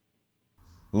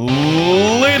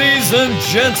Ladies and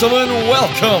gentlemen,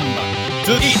 welcome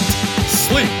to Eat,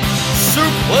 Sleep,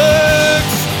 Suplex,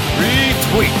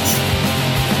 Retweet.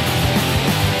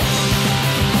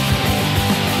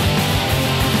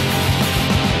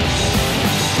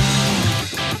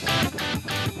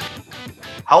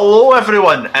 Hello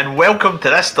everyone, and welcome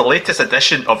to the latest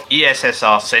edition of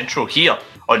ESSR Central here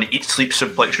on the Eat, Sleep,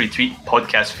 Suplex, Retweet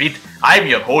podcast feed. I'm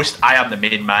your host, I am the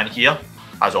main man here,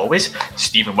 as always,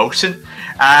 Stephen Wilson.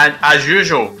 And as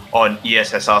usual on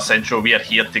ESSR Central, we are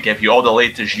here to give you all the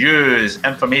latest news,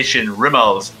 information,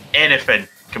 rumours, anything,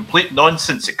 complete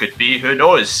nonsense it could be, who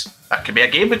knows? That could be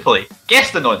a game we play. Guess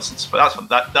the nonsense, but that's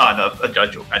that. No, a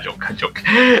joke.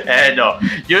 No,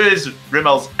 news,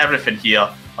 rumours, everything here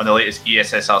on the latest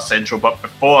ESSR Central. But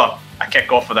before I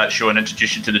kick off with that show and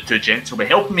introduce you to the two gents who will be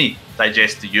helping me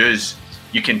digest the news,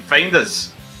 you can find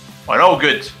us on all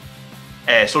good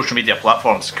social media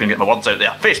platforms. Couldn't get my words out there.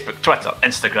 Facebook, Twitter,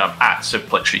 Instagram, at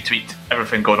Suplex Retweet.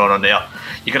 Everything going on there.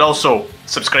 You can also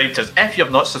subscribe to us. If you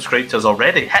have not subscribed to us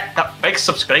already, hit that big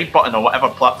subscribe button on whatever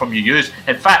platform you use.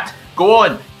 In fact, go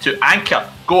on to Anchor,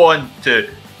 go on to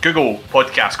Google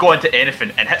Podcasts, go on to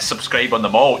anything and hit subscribe on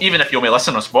them all, even if you only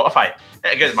listen on Spotify.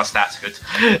 It gets my stats good.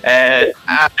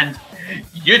 And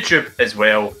YouTube as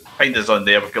well. Find us on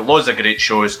there. We've got loads of great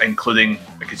shows, including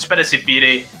the Conspiracy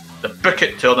Theory, the Book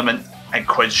It Tournament, and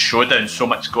Quiz Showdown. So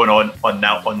much going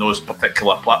on those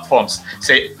particular platforms.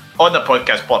 Say on the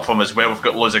podcast platform as well, we've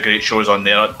got loads of great shows on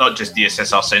there. Not just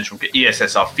ESSR Central, we've got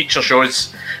ESSR feature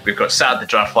shows. We've got Saturday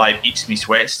Draft Live, East Meets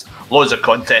West. Loads of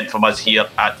content from us here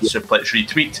at Suplex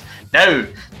Retweet. Now,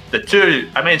 the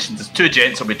two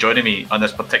gents will be joining me on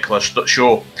this particular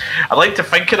show. I'd like to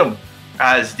think of them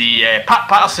as the Pat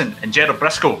Patterson and Gerald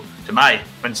Briscoe to my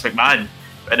Vince McMahon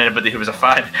and anybody who was a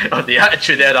fan of the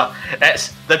Attitude Era.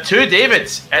 It's the two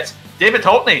Davids. It's David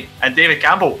Hockney and David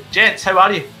Campbell. Gents, how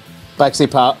are you? Baxi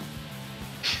Pat.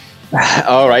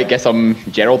 All right, guess I'm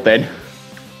Gerald then.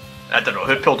 I don't know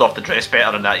who pulled off the dress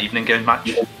better in that evening gown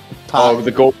match. Oh,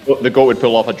 the goat would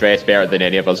pull off a dress better than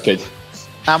any of us could.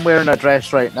 I'm wearing a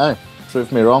dress right now.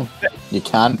 Prove me wrong. You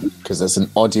can't, because it's an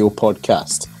audio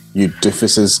podcast. You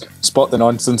doofuses. Spot the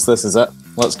nonsense. This is it.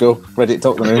 Let's go. Ready to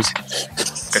talk the news.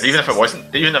 Because even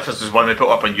if this was one we put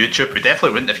up on YouTube, we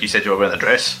definitely wouldn't if you said you were wearing a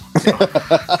dress. You know?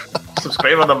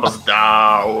 Subscriber numbers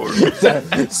down.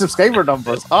 Subscriber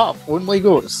numbers up. Only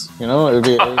goats. You know,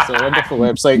 it's a wonderful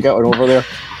website. Get on over there.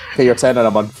 Pay your $10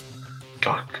 a month.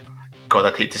 God,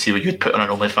 I'd hate to see what you'd put on an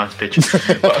OnlyFans page.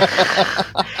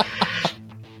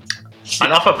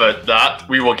 Enough about that.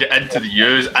 We will get into the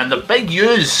news, and the big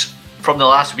news from the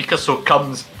last week or so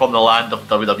comes from the land of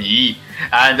WWE,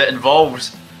 and it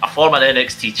involves a former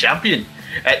NXT champion.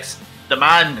 It's the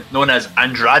man known as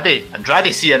Andrade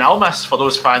Cien Almas, for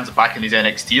those fans back in his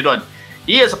NXT run.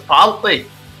 He has apparently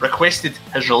requested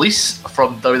his release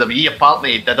from WWE.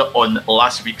 Apparently he did it on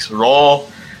last week's Raw.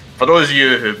 For those of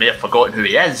you who may have forgotten who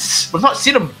he is, we've not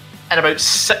seen him in about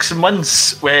 6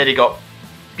 months, where he got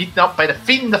beaten up by The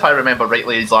Fiend, if I remember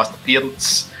rightly, his last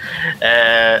appearance.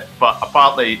 But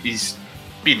apparently he's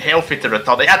been healthy to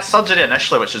return. He had surgery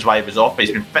initially, which is why he was off, but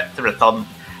he's been fit to return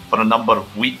for a number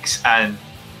of weeks, and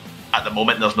at the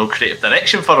moment there's no creative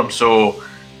direction for him, so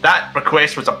that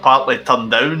request was apparently turned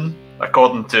down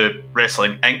according to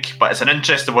Wrestling Inc. But it's an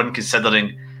interesting one,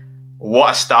 considering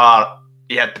what a star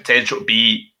he had potential to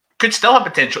be, could still have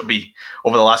potential to be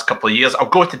over the last couple of years. I'll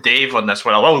go to Dave on this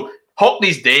one. Well,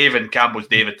 Hockney's Dave and Campbell's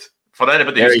David, for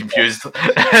anybody who's confused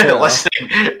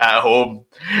listening at home.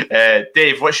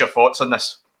 Dave, what's your thoughts on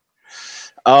this?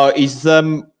 He's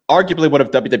arguably one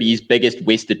of WWE's biggest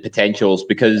wasted potentials,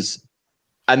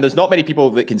 and there's not many people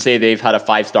that can say they've had a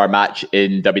 5-star match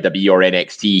in WWE or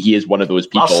NXT. He is one of those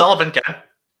people. Lars Sullivan can.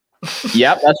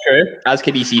 Yeah, that's true. As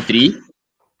can EC3.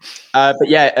 But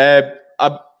yeah,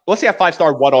 let's say a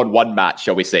 5-star one-on-one match,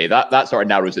 shall we say. That sort of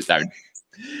narrows it down.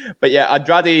 But yeah,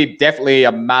 Andrade, definitely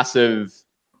a massive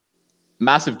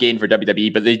gain for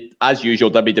WWE, but as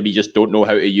usual, WWE just don't know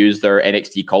how to use their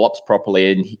NXT call-ups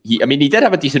properly. And he did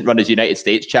have a decent run as United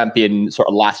States champion sort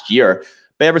of last year,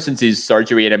 but ever since his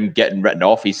surgery and him getting written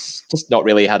off, he's just not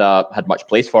really had much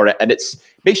place for it. And it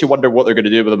makes you wonder what they're going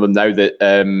to do with him now that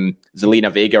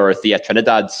Zelina Vega or Thea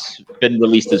Trinidad's been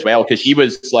released as well, because she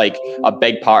was like a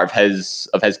big part of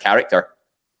his character.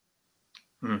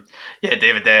 Yeah,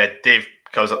 Dave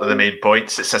goes up to the main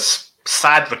points. It's a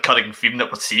sad recurring theme that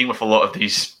we're seeing with a lot of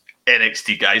these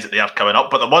NXT guys that they are coming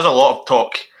up, but there was a lot of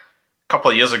talk a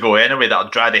couple of years ago anyway that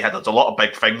Andrade had a lot of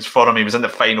big things for him. He was in the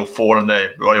Final Four in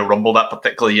the Royal Rumble that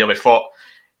particular year. We thought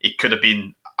he could have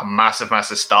been a massive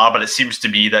star, but it seems to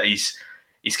be that he's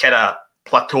kind of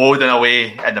plateaued in a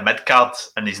way in the mid card,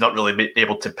 and he's not really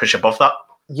able to push above that.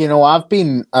 You know, I've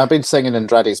been singing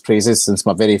Andrade's praises since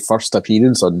my very first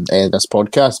appearance on this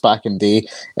podcast back in day.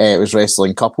 It was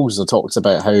Wrestling Couples. I talked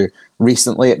about how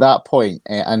recently at that point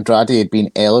Andrade had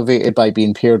been elevated by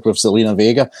being paired with Zelina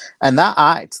Vega, and that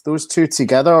act, those two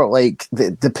together, like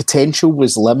the potential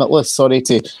was limitless. Sorry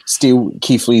to steal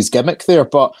Keith Lee's gimmick there,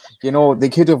 but you know, they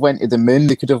could have went to the moon.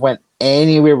 They could have went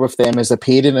anywhere with them as a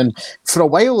pairing, and for a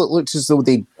while it looked as though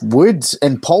they would.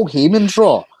 And Paul Heyman's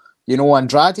Raw, you know,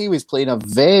 Andrade was playing a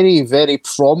very, very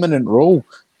prominent role,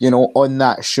 you know, on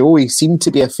that show. He seemed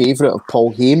to be a favourite of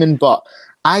Paul Heyman, but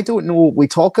I don't know. We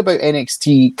talk about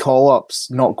NXT call-ups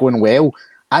not going well.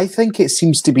 I think it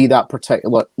seems to be that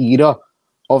particular era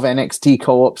of NXT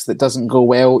call-ups that doesn't go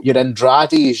well. Your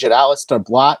Andrade's, your Aleister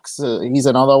Black's, he's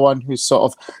another one who's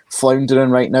sort of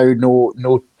floundering right now. No,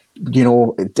 you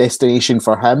know, destination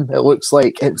for him, it looks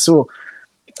like.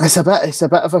 It's a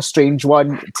bit of a strange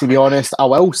one, to be honest. I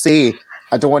will say,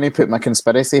 I don't want to put my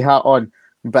conspiracy hat on,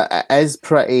 but it is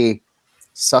pretty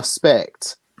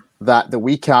suspect that the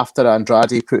week after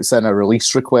Andrade puts in a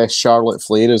release request, Charlotte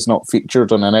Flair is not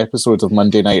featured on an episode of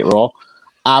Monday Night Raw.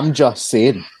 I'm just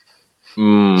saying.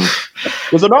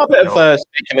 Was there not a bit of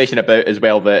speculation about as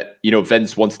well that, you know,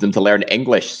 Vince wanted him to learn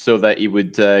English so that he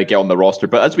would get on the roster?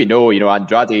 But as we know, you know,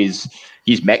 Andrade's,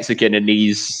 he's Mexican and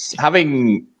he's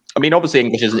having... I mean, obviously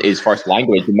English isn't his first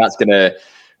language, and that's going to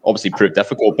obviously prove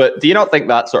difficult. But do you not think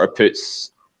that sort of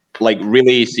puts like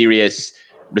really serious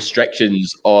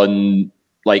restrictions on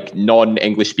like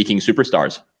non-English speaking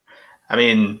superstars? I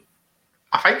mean,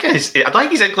 I don't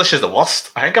think his English is the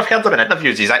worst. I think I've heard him in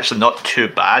interviews. He's actually not too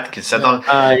bad considering.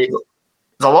 There's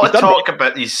a lot of talk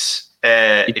about his.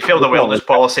 He failed the wellness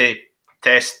policy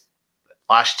test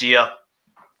last year.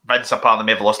 Vince apparently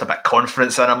may have lost a bit of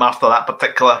confidence in him after that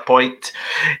particular point.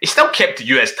 He still kept the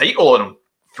US title on him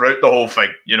throughout the whole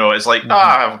thing. You know, it's like,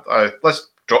 let's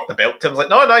drop the belt to him. It's like,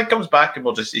 no, he comes back and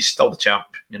he's still the champ,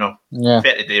 you know.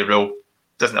 30-day rule.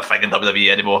 Doesn't have a thing in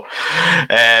WWE anymore.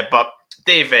 But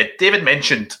David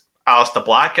mentioned Aleister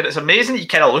Black, and it's amazing that you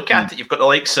kind of look at it. You've got the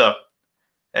likes of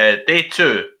Day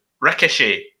 2,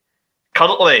 Ricochet.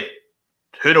 Currently,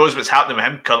 who knows what's happening with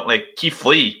him currently? Keith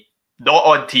Lee, not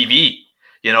on TV.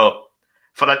 You know,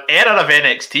 for an era of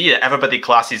NXT that everybody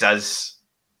classes as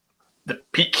the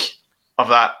peak of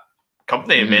that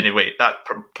company in many ways, that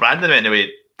brand in many ways,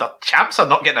 the champs are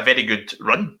not getting a very good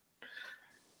run.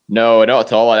 No, not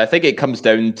at all. And I think it comes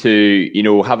down to, you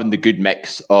know, having the good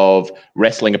mix of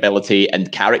wrestling ability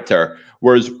and character.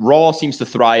 Whereas Raw seems to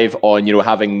thrive on, you know,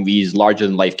 having these larger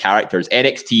than life characters.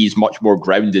 NXT is much more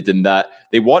grounded in that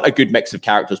they want a good mix of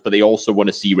characters, but they also want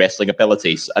to see wrestling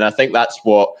abilities. And I think that's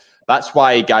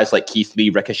why guys like Keith Lee,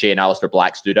 Ricochet, and Aleister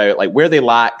Black stood out. Like where they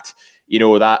lacked, you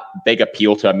know, that big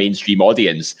appeal to a mainstream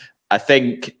audience, I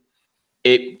think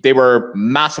they were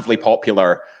massively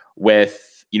popular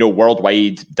with, you know,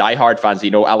 worldwide diehard fans. You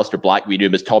know, Aleister Black, we knew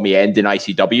him as Tommy End in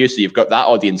ICW, so you've got that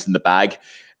audience in the bag.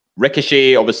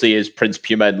 Ricochet obviously is Prince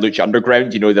Puma and Lucha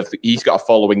Underground. You know, he's got a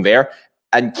following there.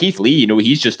 And Keith Lee, you know,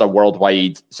 he's just a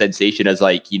worldwide sensation as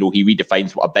like, you know, he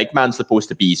redefines what a big man's supposed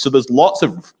to be. So there's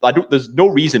there's no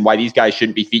reason why these guys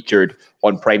shouldn't be featured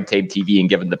on primetime TV and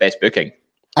given the best booking.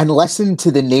 And listen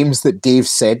to the names that Dave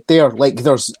said there. Like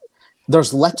there's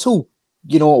little,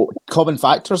 you know, common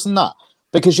factors in that.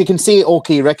 Because you can say,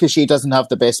 okay, Ricochet doesn't have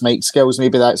the best mic skills.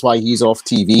 Maybe that's why he's off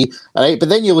TV. All right. But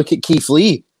then you look at Keith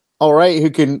Lee. All right, who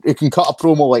can cut a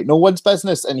promo like no one's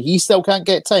business, and he still can't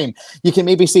get time. You can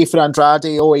maybe say for Andrade,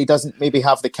 he doesn't maybe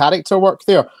have the character work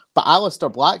there, but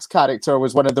Aleister Black's character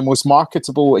was one of the most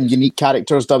marketable and unique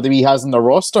characters WWE has in their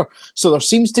roster. So there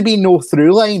seems to be no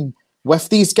through line with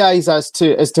these guys as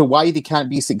to why they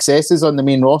can't be successes on the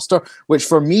main roster, which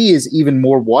for me is even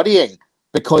more worrying.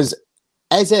 Because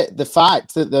is it the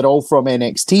fact that they're all from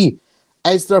NXT?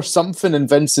 Is there something in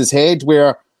Vince's head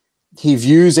where he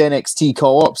views NXT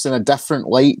call-ups in a different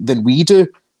light than we do?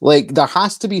 Like, there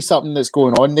has to be something that's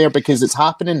going on there, because it's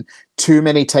happening too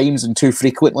many times and too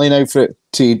frequently now for it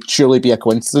to surely be a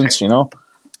coincidence, you know?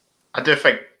 I do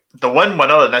think the one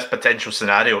winner in this potential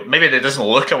scenario, maybe it doesn't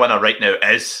look a winner right now,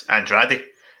 is Andrade.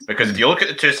 Because if you look at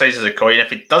the two sides of the coin, if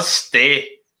he does stay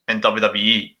in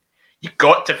WWE, you've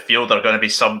got to feel there'll be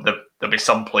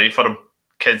some play for him,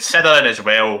 considering as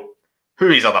well who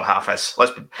his other half is.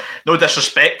 No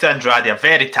disrespect to Andrade, a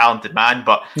very talented man,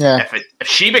 but if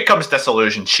she becomes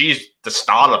disillusioned, she's the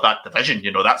star of that division.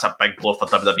 You know, that's a big blow for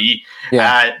WWE.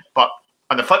 Yeah. But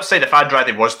on the flip side, if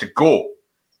Andrade was to go,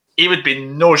 he would be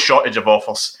no shortage of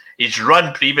offers. His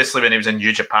run previously when he was in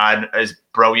New Japan is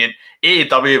brilliant.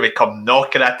 AEW would come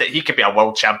knocking at it. He could be a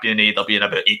world champion in AEW in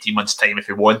about 18 months' time if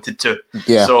he wanted to.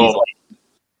 Yeah. So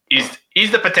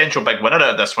he's the potential big winner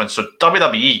out of this one. So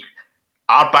WWE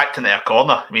are backed in their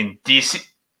corner. I mean, do you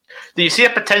see a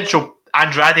potential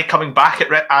Andrade coming back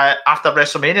after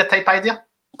WrestleMania type idea?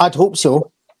 I'd hope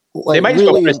so. Like, They might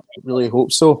really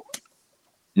hope so.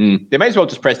 They might as well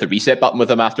just press the reset button with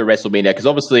him after WrestleMania, because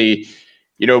obviously,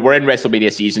 we're in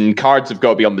WrestleMania season. Cards have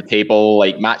got to be on the table.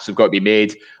 Like, matches have got to be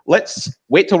made. Let's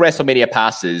wait till WrestleMania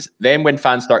passes. Then, when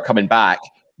fans start coming back,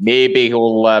 maybe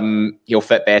he'll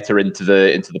fit better into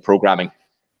the programming.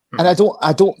 And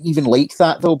I don't even like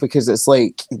that though, because it's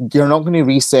like you're not going to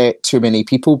reset too many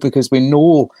people, because we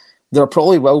know there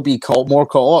probably will be more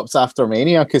call-ups after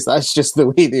Mania, because that's just the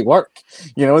way they work.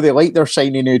 They like their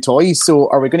shiny new toys. So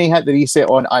are we going to hit the reset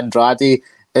on Andrade,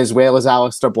 as well as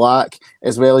Aleister Black,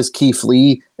 as well as Keith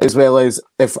Lee, as well as,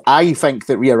 if I think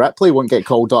that Rhea Ripley won't get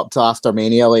called up till after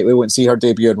Mania, like we won't see her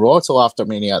debut in Raw till after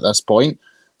Mania at this point.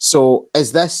 So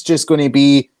is this just going to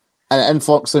be an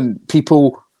influx on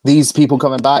people, these people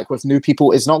coming back with new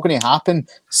people? It's not going to happen.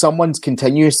 Someone's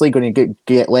continuously going to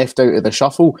get left out of the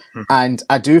shuffle. And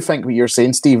I do think what you're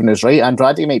saying, Stephen, is right.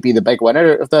 Andrade might be the big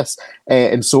winner out of this,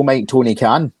 and so might Tony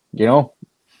Khan,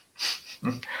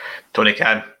 Tony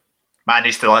Khan. Man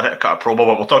needs to learn how to cut a promo,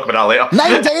 but we'll talk about that later.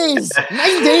 9 days!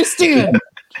 9 days, Stephen!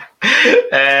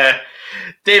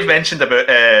 Dave mentioned about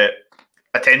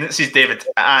attendances, David,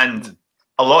 and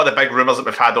a lot of the big rumours that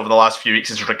we've had over the last few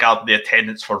weeks is regarding the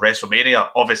attendance for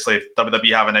WrestleMania. Obviously,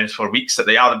 WWE have announced for weeks that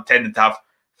they are intending to have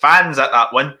fans at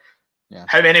that one. Yeah.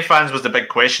 How many fans was the big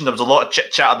question? There was a lot of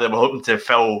chit-chat that were hoping to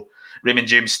fill Raymond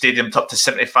James Stadium up to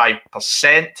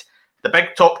 75%. The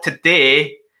big talk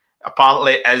today,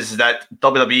 apparently, is that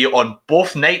WWE on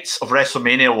both nights of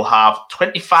WrestleMania will have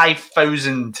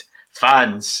 25,000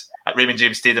 fans at Raymond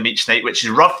James Stadium each night, which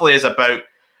roughly is about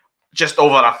just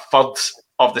over a third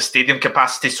of the stadium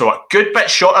capacity, so a good bit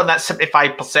shorter than that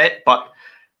 75%, but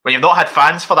when you've not had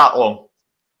fans for that long,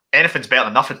 anything's better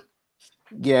than nothing.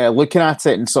 Yeah, looking at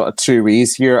it in sort of two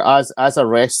ways here. As a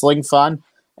wrestling fan,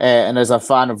 and as a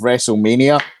fan of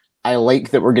WrestleMania, I like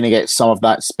that we're going to get some of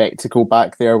that spectacle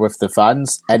back there with the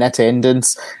fans in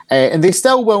attendance, and they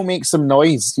still will make some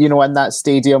noise, in that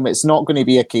stadium. It's not going to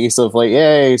be a case of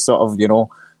like, sort of,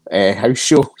 house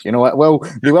show, they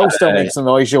will still make some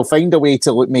noise. You'll find a way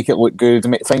to make it look good,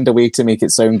 find a way to make it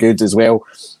sound good as well.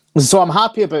 So I'm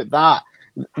happy about that.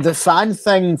 The fan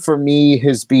thing for me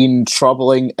has been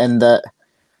troubling in that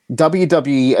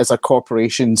WWE as a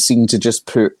corporation seem to just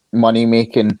put money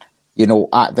making,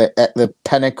 at the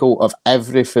pinnacle of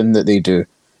everything that they do.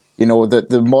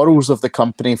 The morals of the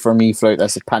company for me throughout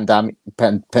this pandemic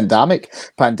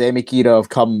era have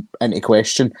come into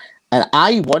question. And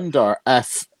I wonder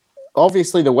if,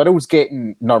 obviously, the world's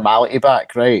getting normality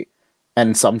back, right,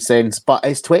 in some sense, but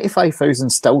is 25,000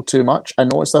 still too much? I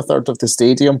know it's a third of the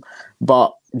stadium,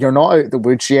 but you're not out the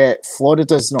woods yet.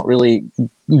 Florida's not really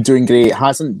doing great. It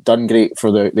hasn't done great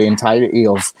for the entirety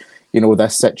of,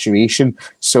 this situation.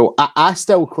 So I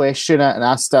still question it, and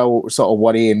I still sort of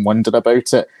worry and wonder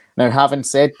about it. Now, having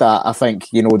said that, I think,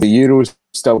 the Euros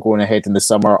still going ahead in the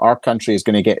summer. Our country is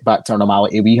going to get back to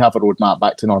normality. We have a roadmap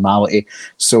back to normality.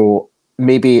 So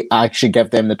maybe I should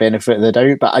give them the benefit of the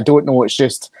doubt, but I don't know. It's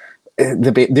just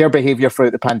their behaviour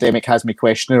throughout the pandemic has me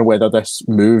questioning whether this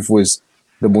move was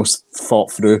the most thought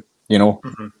through,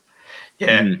 Mm-hmm.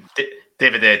 Yeah. Mm-hmm.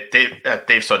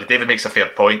 David makes a fair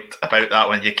point about that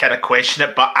when you kind of question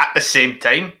it, but at the same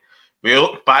time, we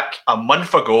look back a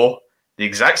month ago, the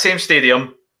exact same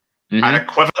stadium, an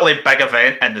equivalently big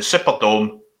event in the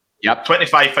Superdome. Yep.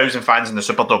 25,000 fans in the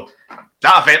Superdome.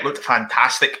 That event looked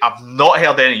fantastic. I've not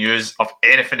heard any news of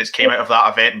anything that's came out of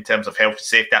that event in terms of health and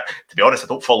safety. To be honest, I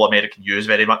don't follow American news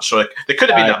very much, so there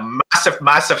could have been a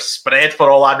massive spread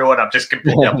for all I know, and I'm just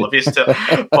completely oblivious to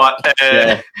it. But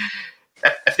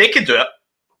if they can do it,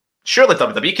 surely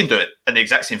WWE can do it in the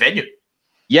exact same venue.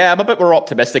 Yeah, I'm a bit more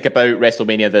optimistic about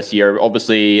WrestleMania this year.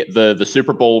 Obviously, the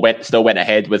Super Bowl still went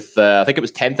ahead with, I think it was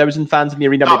 10,000 fans in the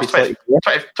arena. No, maybe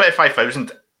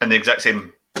 25,000 in the exact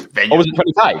same venue. Oh, was it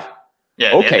 25?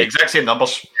 Yeah, okay. The exact same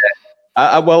numbers.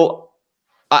 Well,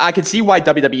 I can see why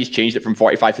WWE's changed it from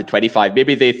 45 to 25.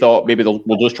 Maybe they thought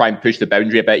we'll just try and push the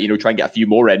boundary a bit, try and get a few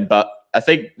more in. But I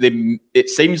think it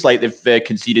seems like they've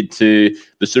conceded to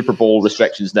the Super Bowl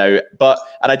restrictions now.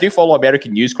 And I do follow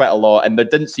American news quite a lot, and there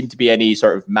didn't seem to be any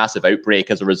sort of massive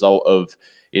outbreak as a result of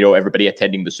everybody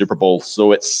attending the Super Bowl.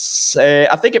 So it's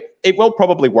I think it will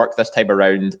probably work this time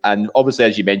around. And obviously,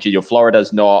 as you mentioned,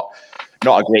 Florida's not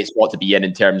not a great spot to be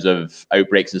in terms of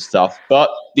outbreaks and stuff.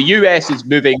 But the US is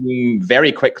moving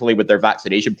very quickly with their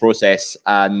vaccination process,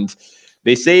 and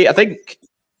they say, I think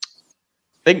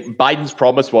Biden's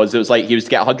promise was, it was like he was to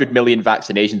get 100 million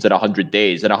vaccinations in 100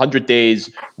 days, and 100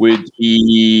 days would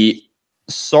be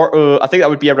sort of, I think that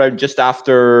would be around just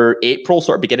after April,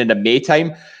 sort of beginning of May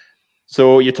time.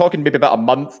 So you're talking maybe about a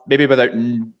month, maybe about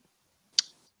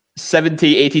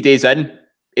 70, 80 days in.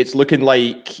 It's looking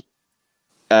like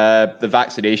the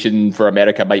vaccination for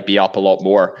America might be up a lot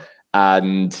more,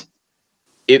 and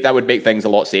that would make things a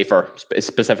lot safer,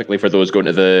 specifically for those going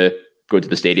to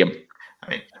the stadium. I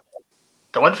mean,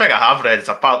 the one thing I have read is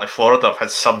apparently Florida have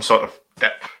had some sort of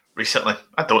dip recently.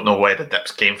 I don't know where the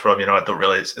dips came from. I don't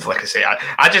really. It's like I say,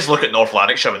 I just look at North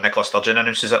Lanarkshire when Nicola Sturgeon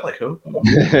announces it, like, oh, no.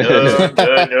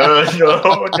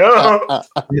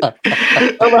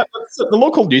 The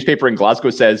local newspaper in Glasgow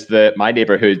says that my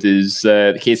neighbourhood is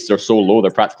the cases are so low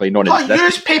they're practically non-existent. Not a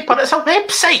newspaper, it's a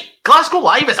website. Glasgow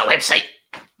Live is a website.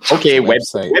 Okay,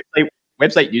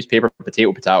 website, newspaper,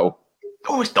 potato.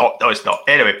 No, it's not.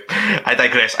 Anyway, I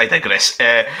digress.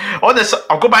 On this,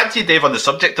 I'll go back to you, Dave, on the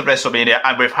subject of WrestleMania,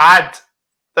 and we've had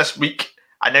this week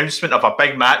announcement of a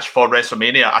big match for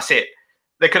WrestleMania. I say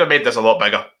they could have made this a lot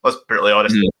bigger. Let's be brutally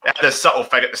honest. They had this subtle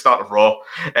thing at the start of Raw.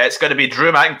 It's going to be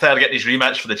Drew McIntyre getting his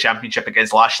rematch for the championship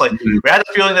against Lashley. We had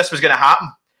a feeling this was going to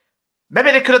happen.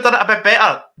 Maybe they could have done it a bit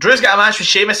better. Drew's got a match with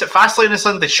Sheamus at Fastlane on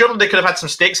Sunday. Surely they could have had some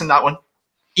stakes in that one.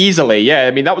 Easily, yeah.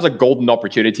 I mean, that was a golden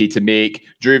opportunity to make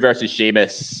Drew versus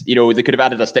Sheamus. They could have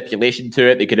added a stipulation to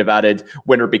it. They could have added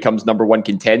winner becomes number one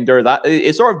contender. That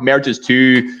it sort of merges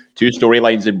two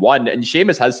storylines in one. And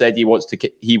Sheamus has said he wants to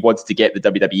get the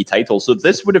WWE title. So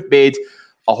this would have made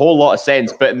a whole lot of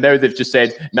sense. But now they've just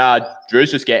said, nah,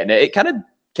 Drew's just getting it.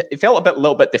 It felt a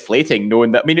little bit deflating,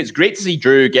 knowing that. I mean, it's great to see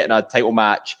Drew getting a title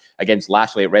match against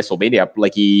Lashley at WrestleMania,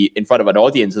 like in front of an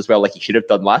audience as well, like he should have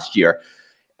done last year.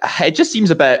 It just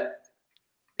seems it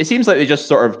seems like they just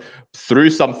sort of threw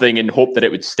something and hoped that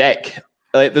it would stick.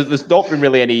 Like, there's not been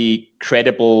really any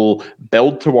credible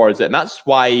build towards it. And that's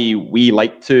why we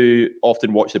like to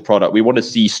often watch the product. We want to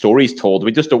see stories told.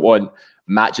 We just don't want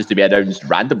matches to be announced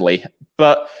randomly.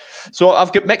 But so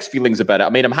I've got mixed feelings about it.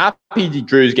 I mean, I'm happy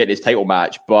Drew's getting his title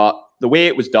match, but the way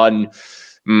it was done,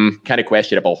 kind of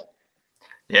questionable.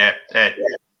 Yeah,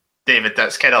 David,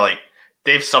 that's kind of like,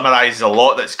 Dave summarised a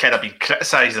lot that's kind of been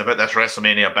criticised about this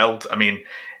WrestleMania build. I mean,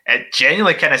 it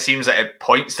genuinely kind of seems that it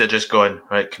points to just going,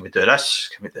 right, can we do this?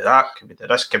 Can we do that? Can we do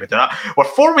this? Can we do that? We're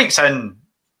 4 weeks in.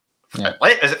 Yeah.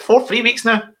 Is it 3 weeks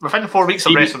now? We're in 4 weeks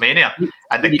of WrestleMania.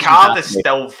 And the card is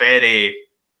still very,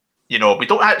 we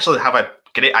don't actually have a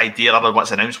great idea other than what's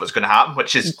announced what's going to happen,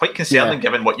 which is quite concerning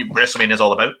given what WrestleMania is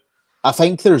all about. I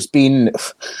think there's been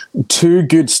 2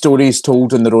 good stories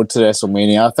told on the road to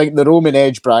WrestleMania. I think the Roman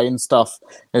Edge Bryan stuff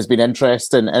has been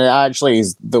interesting, and it actually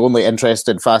is the only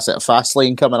interesting facet of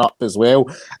Fastlane coming up as well.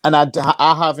 And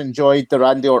I have enjoyed the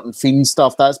Randy Orton Fiend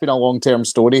stuff. That's been a long-term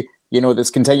story,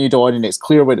 that's continued on, and it's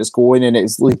clear where it's going, and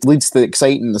it leads to the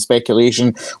exciting, the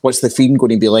speculation. What's the Fiend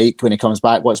going to be like when he comes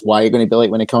back? What's Wyatt going to be like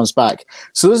when he comes back?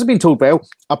 So those have been told well.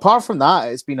 Apart from that,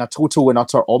 it's been a total and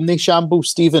utter omni-shambles,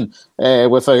 Stephen,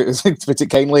 without to put it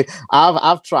kindly.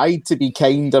 I've tried to be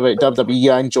kind about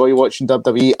WWE. I enjoy watching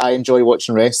WWE. I enjoy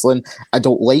watching wrestling. I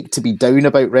don't like to be down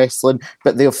about wrestling,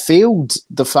 but they've failed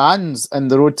the fans in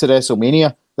the road to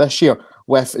WrestleMania this year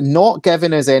with not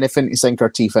giving us anything to sink our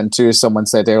teeth into, as someone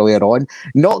said earlier on,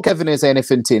 not giving us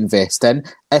anything to invest in.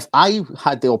 If I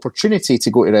had the opportunity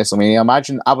to go to WrestleMania,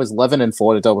 imagine I was living in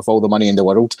Florida with all the money in the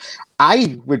world,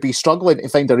 I would be struggling to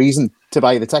find a reason to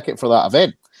buy the ticket for that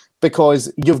event,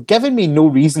 because you've given me no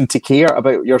reason to care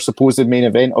about your supposed main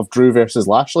event of Drew versus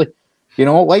Lashley.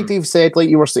 Like Dave said, like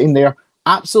you were saying there,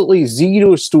 absolutely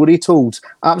zero story told,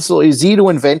 absolutely zero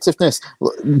inventiveness.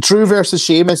 Drew versus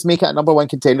Sheamus, make it a number one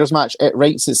contenders match. It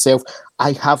writes itself.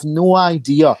 I have no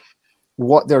idea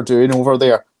what they're doing over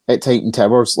there at Titan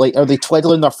Towers. Like, are they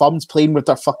twiddling their thumbs, playing with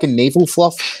their fucking navel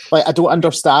fluff? Like, I don't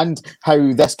understand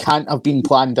how this can't have been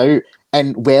planned out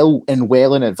and well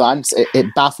in advance.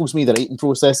 It baffles me, the writing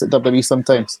process at WWE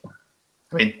sometimes.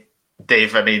 I mean,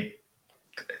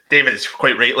 David has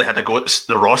quite rightly had to go to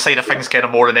the Raw side of things kind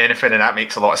of more than anything, and that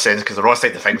makes a lot of sense because the Raw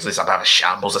side of things is a bit of a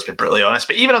shambles, let's be brutally honest.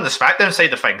 But even on the SmackDown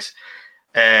side of things,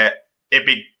 it'd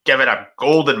be given a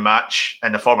golden match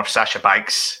in the form of Sasha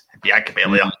Banks and Bianca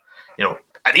Belair.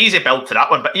 An easy build to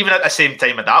that one, but even at the same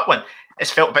time with that one, it's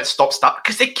felt a bit stop-start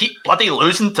because they keep bloody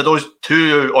losing to those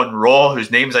 2 on Raw whose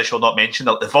names I shall not mention.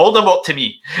 They're the Voldemort to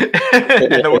me.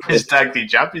 And the Women's Tag Team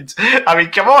Champions. I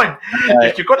mean, come on.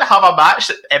 If you're going to have a match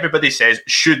that everybody says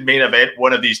should main event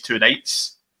one of these 2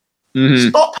 nights,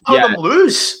 Stop having them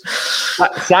lose.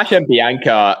 Sasha and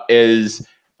Bianca is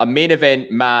a main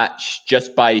event match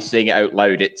just by saying it out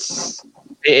loud.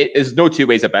 There's no two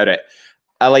ways about it.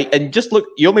 And just look.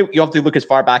 You have to look as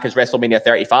far back as WrestleMania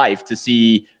 35 to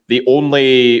see the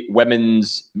only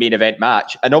women's main event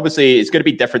match. And obviously, it's going to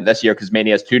be different this year because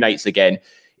Mania has 2 nights again.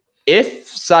 If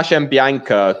Sasha and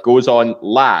Bianca goes on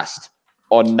last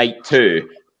on night 2,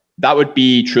 that would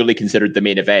be truly considered the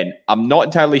main event. I'm not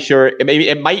entirely sure.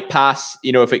 It might pass,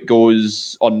 if it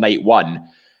goes on night 1.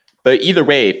 But either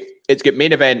way, it's got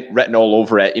main event written all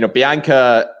over it.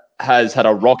 Bianca has had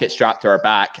a rocket strapped to her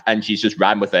back and she's just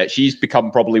ran with it. She's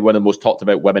become probably one of the most talked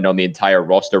about women on the entire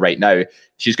roster right now.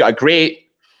 She's got a great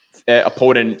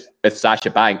opponent with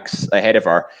Sasha Banks ahead of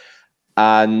her.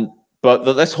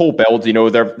 But this whole build,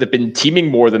 they've been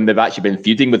teaming more than they've actually been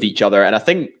feuding with each other. And I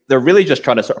think they're really just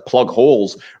trying to sort of plug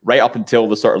holes right up until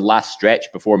the sort of last stretch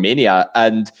before Mania.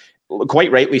 And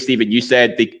quite rightly, Stephen, you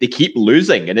said they keep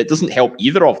losing and it doesn't help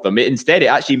either of them. Instead, it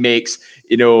actually makes,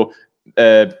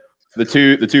 the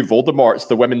two Voldemorts,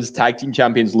 the women's tag team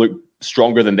champions, look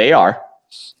stronger than they are.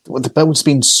 Well, the build's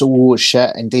been so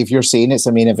shit. And Dave, you're saying it's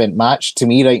a main event match. To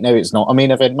me, right now, it's not a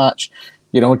main event match.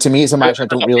 To me, it's a match I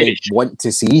don't really want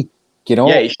to see.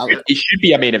 Yeah, it should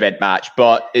be a main event match,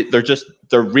 but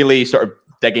they're really sort of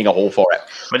digging a hole for it.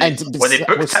 When they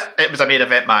booked it was a main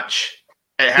event match.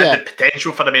 It had the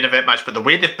potential for the main event match, but the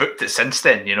way they've booked it since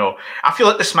then, I feel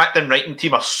like the SmackDown writing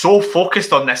team are so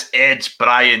focused on this Edge,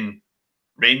 Bryan,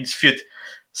 Reigns feud.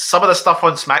 Some of the stuff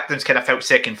on SmackDown's kind of felt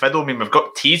second fiddle. I mean, we've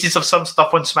got teases of some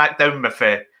stuff on SmackDown with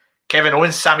Kevin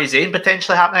Owens, Sami Zayn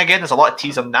potentially happening again. There's a lot of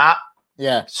tease on that.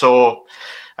 Yeah. So,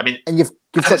 I mean, and you've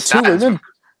got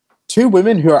two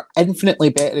women who are infinitely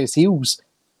better as heels.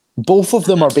 Both of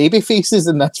them are baby faces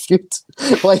in this feud.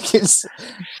 It's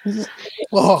can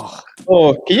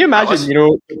you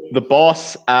imagine, the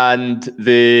Boss and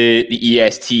the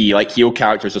EST, like heel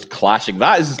characters just clashing?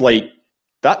 That's money.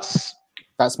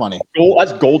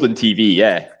 That's golden TV,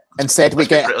 yeah. Instead we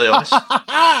get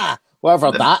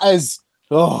whatever that is.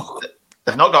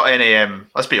 They've not got any,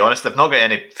 let's be honest, they've not got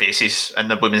any faces in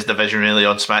the women's division really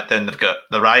on SmackDown. They've got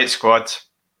the Riot Squad,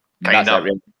 kind of.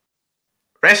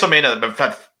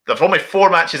 WrestleMania, there's only 4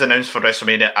 matches announced for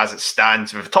WrestleMania as it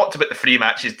stands. We've talked about the 3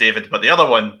 matches, David, but the other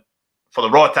one for the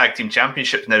Raw Tag Team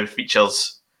Championship now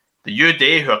features the New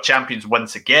Day, who are champions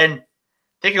once again,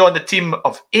 taking on the team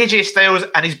of AJ Styles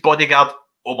and his bodyguard,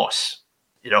 Omos.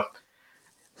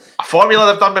 A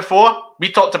formula they've done before.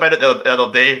 We talked about it the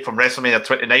other day from WrestleMania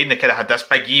 29. They kind of had this.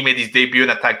 Big E made his debut in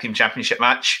a tag team championship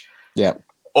match. Yeah.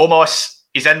 Omos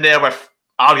is in there with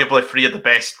arguably 3 of the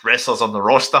best wrestlers on the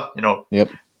roster.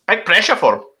 Yep. Big pressure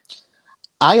for him.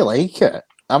 I like it.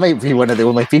 I might be one of the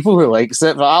only people who likes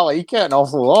it, but I like it an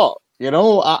awful lot.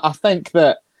 I think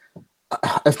that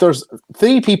if there's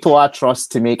 3 people I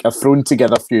trust to make a thrown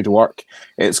together feud work,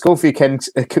 it's Kofi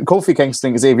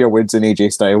Kingston, Xavier Woods, and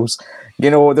AJ Styles.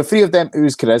 The 3 of them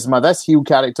ooze charisma. This heel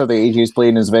character that AJ's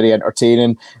playing is very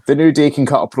entertaining. The New Day can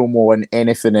cut a promo on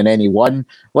anything and anyone.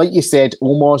 Like you said,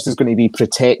 Omos is going to be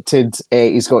protected.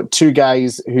 He's got 2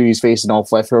 guys who he's facing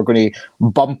off with who are going to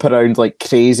bump around like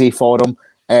crazy for him.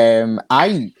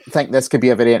 I think this could be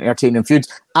a very entertaining feud.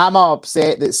 I'm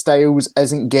upset that Styles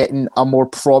isn't getting a more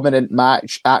prominent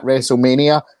match at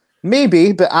WrestleMania.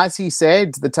 Maybe, but as he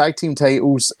said, the tag team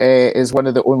titles is one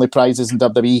of the only prizes in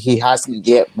WWE he hasn't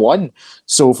yet won.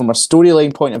 So from a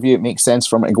storyline point of view, it makes sense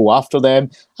for him to go after them.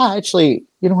 I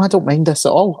don't mind this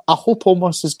at all. I hope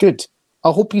Omos is good.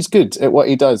 I hope he's good at what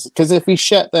he does. Because if he's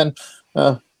shit, then, I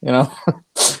hope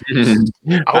he's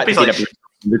like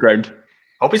the ground.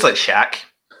 I hope he's like Shaq.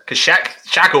 Because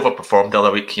Shaq overperformed the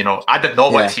other week. I did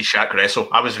not want to see Shaq wrestle.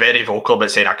 I was very vocal about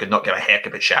saying I could not give a heck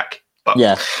about Shaq. But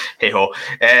hey ho.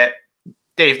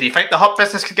 Dave, do you think the Hurt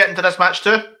Business could get into this match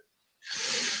too?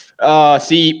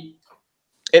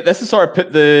 This has sort of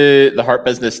put the Hurt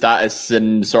Business status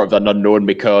in sort of an unknown,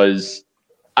 because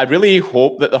I really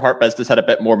hope that the Hurt Business had a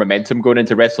bit more momentum going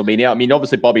into WrestleMania. I mean,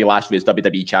 obviously Bobby Lashley as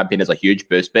WWE champion is a huge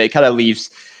boost, but it kind of leaves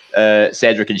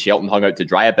Cedric and Shelton hung out to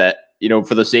dry a bit,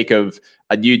 for the sake of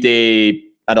a New Day,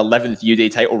 an 11th New Day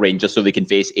title reign, just so they can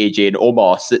face AJ and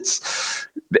Omos. It's,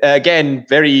 again,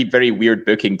 very, very weird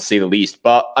booking to say the least,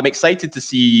 but I'm excited to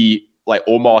see like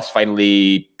Omos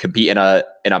finally compete in a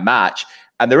match.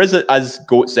 And there is, as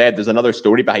Goat said, there's another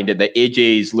story behind it, that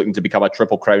AJ is looking to become a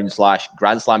Triple Crown /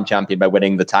 Grand Slam champion by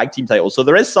winning the tag team title. So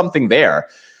there is something there.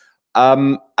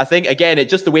 I think, again,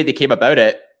 just the way they came about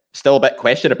it, still a bit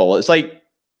questionable. It's like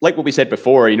what we said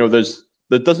before,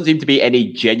 there doesn't seem to be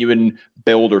any genuine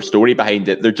build or story behind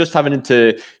it. They're just having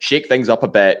to shake things up a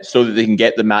bit so that they can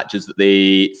get the matches that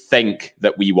they think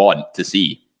that we want to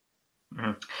see.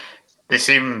 They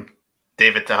seem,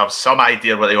 David, to have some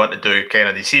idea what they want to do. Kind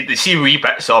of, they see wee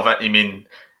bits of it. I mean,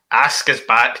 Asuka's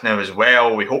back now as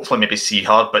well. We hopefully maybe see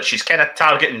her, but she's kind of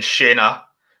targeting Shayna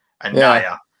and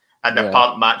Nia, and the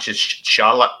part match is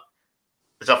Charlotte.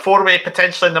 Is a 4-way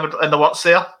potentially in the works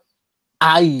there?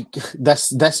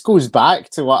 This goes back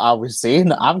to what I was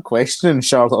saying. I'm questioning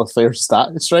Charlotte Flair's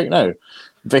status right now,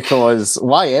 because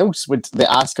why else would the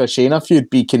Asuka Shayna feud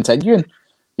be continuing?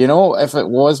 You know, if it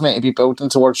was meant to be building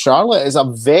towards Charlotte, it's a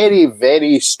very,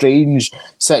 very strange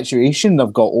situation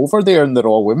they've got over there in the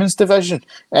Raw Women's division,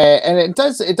 and it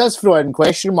does throw in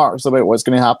question marks about what's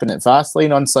going to happen at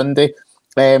Fastlane on Sunday.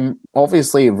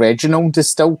 Obviously, Reginald is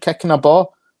still kicking a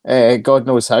ball. God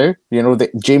knows how. You know,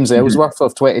 James Ellsworth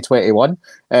of 2021,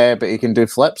 but he can do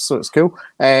flips, so it's cool.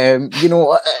 You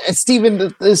know,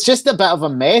 Stephen, it's just a bit of a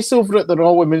mess over at the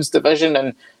Raw Women's division,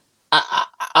 and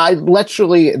I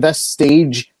literally at this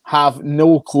stage have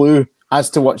no clue as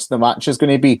to what the match is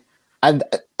going to be, and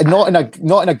not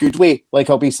in a good way. Like,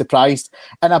 I'll be surprised.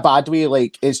 In a bad way,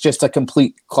 like it's just a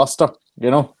complete cluster.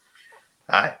 You know.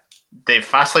 Aye, Dave,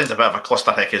 Fastlane's a bit of a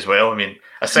clusterheck as well. I mean,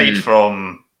 aside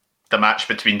from the match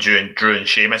between Drew and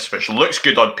Sheamus, which looks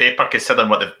good on paper considering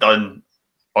what they've done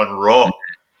on Raw.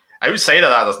 Outside of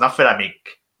that, there's nothing. I mean,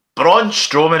 Braun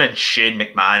Strowman and Shane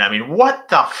McMahon. I mean, what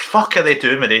the fuck are they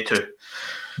doing with they two?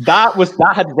 That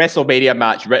had WrestleMania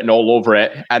match written all over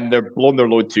it, and they're blown their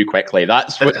load too quickly.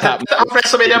 That's what happened. Did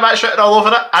WrestleMania match written all over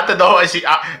it? I don't know.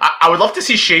 I would love to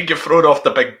see Shane get thrown off the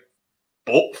big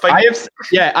boat thing.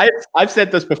 I've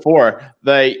said this before.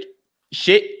 Like,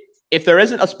 if there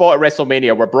isn't a spot at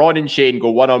WrestleMania where Braun and Shane go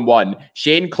one-on-one,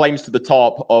 Shane climbs to the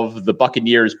top of the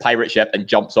Buccaneers pirate ship and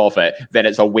jumps off it, then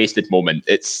it's a wasted moment.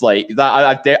 It's like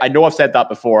that. I know I've said that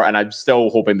before, and I'm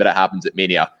still hoping that it happens at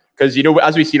Mania. Because, you know,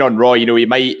 as we've seen on Raw, you know, he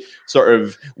might sort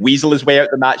of weasel his way out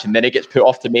the match and then it gets put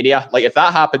off to Mania. Like, if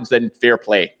that happens, then fair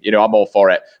play. You know, I'm all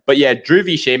for it. But yeah, Drew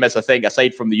v. Sheamus, I think,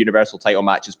 aside from the Universal title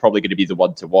match, is probably going to be the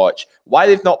one to watch. Why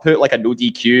they've not put like a no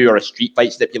DQ or a street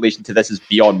fight stipulation to this is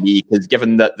beyond me. Because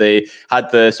given that they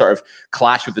had the sort of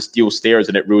clash with the steel stairs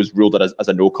and it was ruled as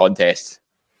a no contest.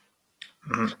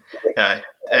 Yeah,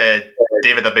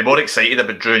 David, I'd be more excited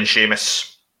about Drew and Sheamus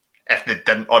if they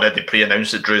didn't already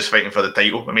pre-announce that Drew's fighting for the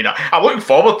title. I mean, I'm looking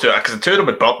forward to it because the two of them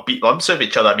would beat lumps of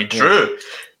each other. I mean, Drew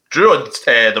on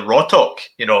the Raw Talk,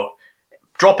 you know,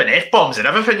 dropping F-bombs and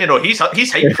everything, you know, he's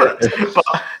hyped for it. But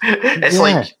it's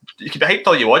like, you can be hyped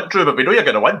all you want, Drew, but we know you're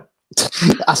going to win.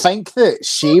 I think that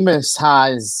Sheamus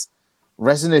has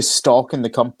risen his stock in the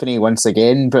company once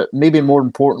again, but maybe more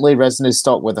importantly, risen his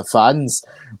stock with the fans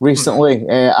recently.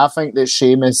 I think that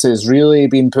Sheamus has really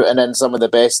been putting in some of the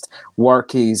best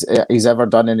work he's ever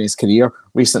done in his career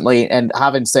recently. And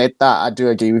having said that, I do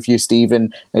agree with you,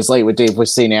 Stephen. It's like what Dave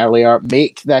was saying earlier.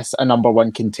 Make this a number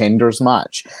one contenders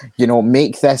match. You know,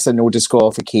 make this a no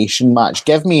disqualification match.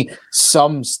 Give me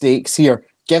some stakes here.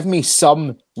 Give me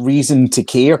some reason to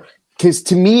care. Because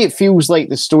to me, it feels like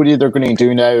the story they're going to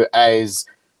do now is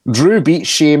Drew beats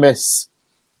Sheamus.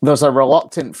 There's a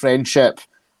reluctant friendship,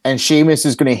 and Sheamus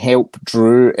is going to help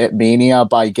Drew at Mania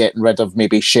by getting rid of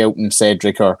maybe Shelton,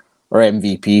 Cedric, or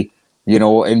MVP, you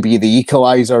know, and be the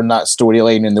equalizer in that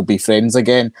storyline, and they'll be friends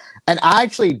again. And I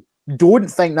actually don't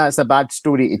think that's a bad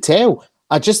story to tell.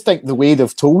 I just think the way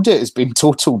they've told it has been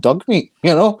total dog meat,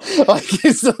 you know? Like,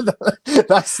 so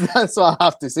that's what I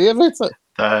have to say about it.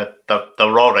 The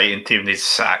Raw writing team needs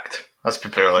sacked. Let's be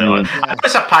brutally honest. I know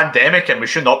it's a pandemic and we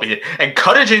should not be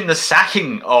encouraging the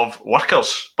sacking of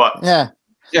workers, but is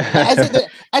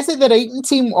it the writing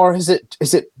team or is it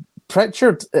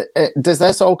Pritchard? Does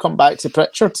this all come back to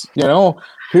Pritchard? You know,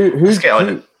 who's get on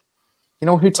it? You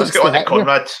know, who takes Let's get on to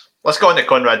Conrad. Let's go on to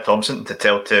Conrad Thompson to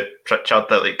tell to Pritchard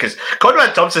that, like, because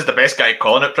Conrad Thompson's the best guy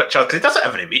calling it Pritchard because he does it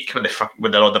every week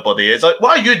when they're on the bloody is like,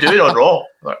 what are you doing on Raw?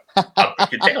 Like, I'm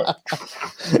freaking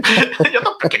telly. You're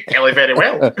not freaking telly very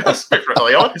well. Let's be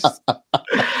brutally honest.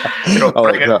 You know,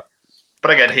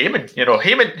 bring in Heyman. You know,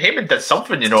 Heyman did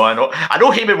something. You know, I know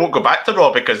Heyman won't go back to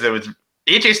Raw because there was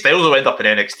AJ Styles will end up in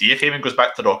NXT if Heyman goes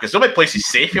back to Raw because the only place he's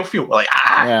safe he'll feel like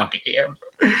fucking him.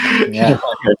 Yeah.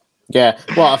 Yeah,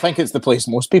 well, I think it's the place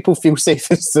most people feel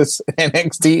safe is this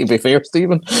NXT, to be fair,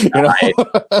 Stephen. You know?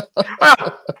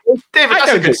 Well, David,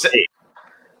 that's a good segue.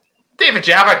 David,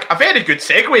 you have a very good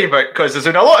segue because there's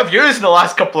been a lot of news in the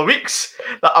last couple of weeks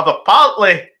that have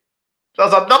apparently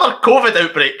there's another COVID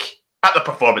outbreak at the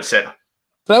Performance Centre.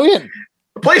 Brilliant.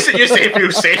 The place that used to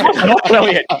feel safe. Not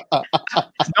brilliant.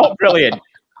 It's not brilliant.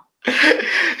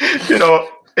 You know,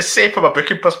 it's safe from a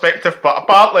booking perspective, but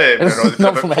apparently, you know,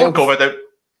 not from before COVID out.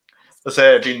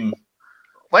 There's been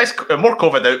more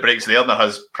COVID outbreaks there than there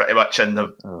has pretty much in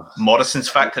the Morrison's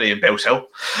factory in Bells Hill.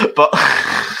 But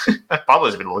probably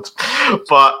has been loads.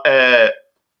 But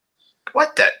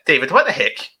David? What the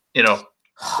heck? You know,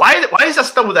 why is there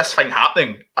still this thing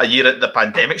happening a year into the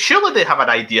pandemic? Surely they have an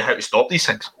idea how to stop these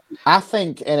things. I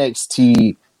think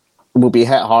NXT will be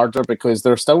hit harder because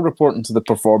they're still reporting to the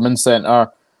Performance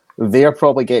Center. They're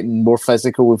probably getting more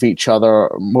physical with each other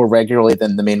more regularly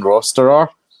than the main roster are.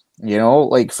 You know,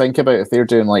 like think about if they're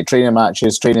doing like training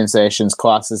matches, training sessions,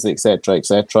 classes, etc.,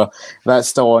 etc. That's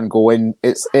still ongoing.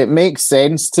 It makes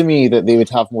sense to me that they would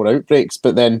have more outbreaks,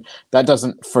 but then that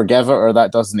doesn't forgive it or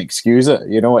that doesn't excuse it.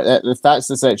 You know, if that's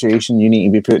the situation, you need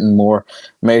to be putting more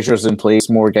measures in place,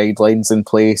 more guidelines in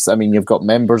place. I mean, you've got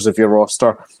members of your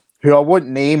roster who I won't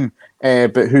name,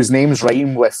 but whose names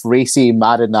rhyme with Racy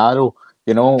Marinaro.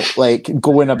 You know, like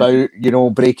going about, you know,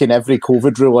 breaking every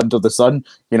COVID rule under the sun.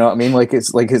 You know what I mean? Like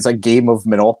it's a game of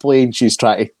Monopoly, and she's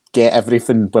trying to get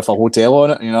everything with a hotel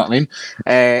on it. You know what I mean?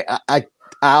 I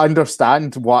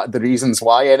understand what the reasons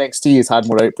why NXT has had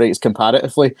more outbreaks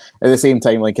comparatively. At the same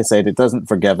time, like I said, it doesn't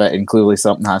forgive it, and clearly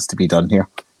something has to be done here.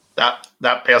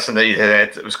 That person that you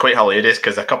said, it was quite hilarious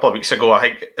because a couple of weeks ago, I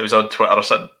think it was on Twitter or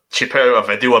something, she put out a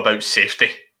video about safety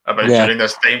during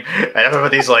this time, and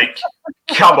everybody's like,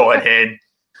 "Come on, Hen,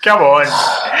 come on!"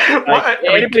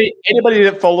 Anybody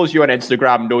that follows you on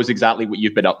Instagram knows exactly what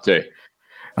you've been up to.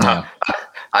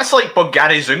 That's like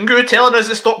Bongani Zungu telling us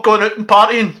to stop going out and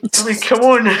partying. I mean, come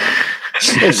on.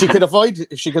 If she could avoid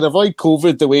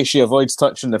COVID the way she avoids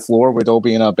touching the floor, we'd all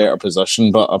be in a better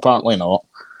position, but apparently not.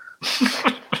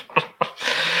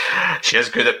 She is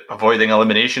good at avoiding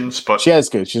eliminations, but she is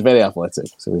good. She's very athletic,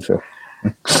 to be fair.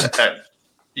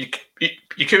 We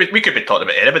could be talking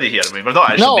about anybody here. I mean, we're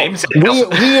not actually names.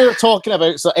 We're talking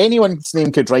about, so anyone's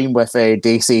name could rhyme with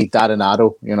Daisy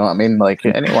Darinaro. You know what I mean? Like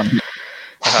anyone.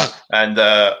 And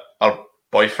our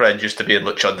boyfriend used to be in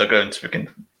Lucha Underground, so we can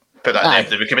put that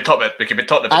name. We could be talking about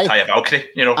Taya Valkyrie.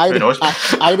 You know, who knows?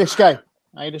 Irish guy.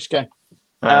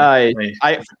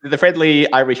 The friendly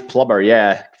Irish plumber,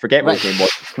 yeah. Forget what his name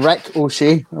was. Rick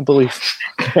O'Shea, I believe.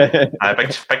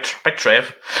 Big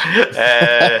Trev.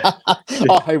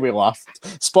 Oh, how we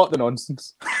laughed. Spot the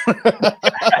nonsense.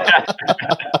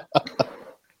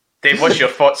 Dave, what's your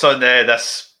thoughts on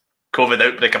this COVID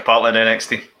outbreak apart in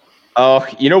NXT? Oh,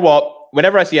 you know what?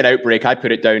 Whenever I see an outbreak, I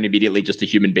put it down immediately just to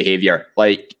human behavior.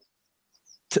 Like,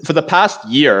 for the past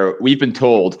year, we've been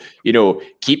told, you know,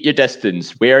 keep your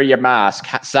distance, wear your mask,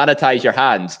 sanitize your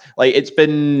hands. Like it's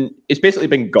basically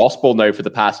been gospel now for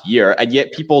the past year, and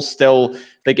yet people still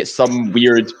think it's some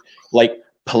weird, like,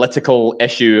 political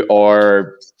issue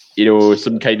or, you know,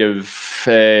 some kind of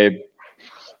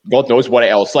God knows what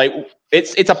else. Like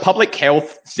it's a public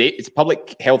health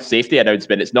safety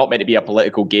announcement. It's not meant to be a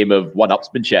political game of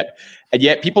one-upsmanship, and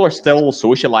yet people are still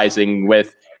socializing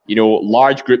with, you know,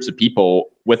 large groups of people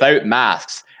without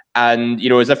masks and, you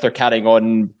know, as if they're carrying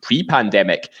on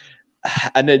pre-pandemic.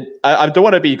 And then I don't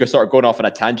want to be sort of going off on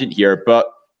a tangent here,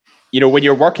 but, you know, when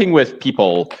you're working with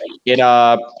people in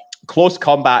a close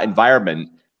combat environment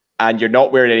and you're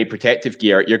not wearing any protective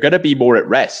gear, you're going to be more at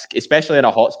risk, especially in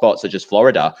a hotspot such as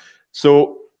Florida.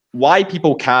 So why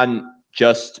people can't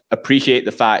just appreciate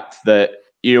the fact that,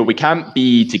 you know, we can't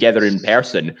be together in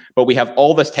person, but we have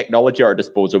all this technology at our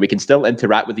disposal. We can still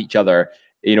interact with each other,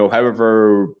 you know,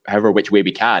 however which way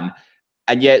we can,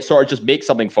 and yet sort of just make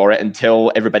something for it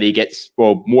until everybody gets,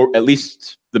 well, more, at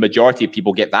least the majority of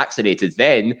people get vaccinated.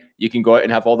 Then you can go out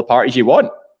and have all the parties you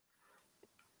want.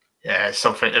 Yeah,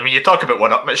 something. I mean, you talk about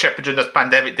one-upmanship during this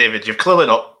pandemic, David. You've clearly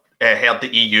not heard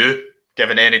the EU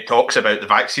giving any talks about the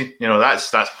vaccine. You know,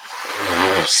 that's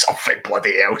something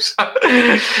bloody else.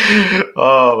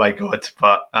 Oh my god!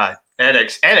 But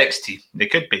NXT, they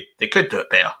could do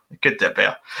it better.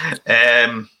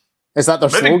 Is that their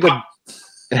slogan?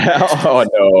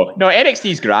 Oh no,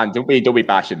 NXT's grand. Don't be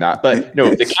bashing that. But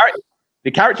no,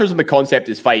 the characters and the concept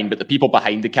is fine, but the people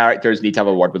behind the characters need to have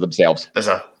a word with themselves. There's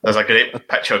a great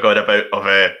picture going about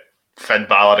of Finn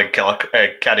Balor and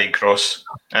Karrion Kross.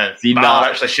 And Balor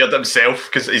actually shared it himself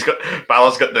because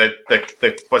Balor's got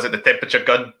the temperature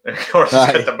gun. Of course,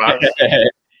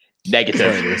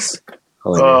 negative.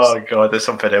 Oh god, there's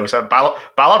something else. Balor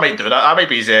might do that. That might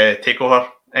be his takeover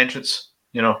entrance.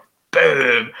 You know,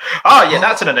 boom. Oh yeah,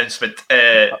 that's an announcement.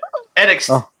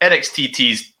 NXT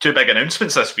teased two big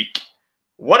announcements this week.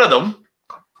 One of them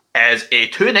is a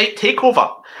 2-night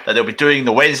takeover that they'll be doing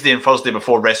the Wednesday and Thursday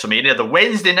before WrestleMania. The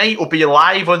Wednesday night will be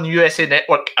live on USA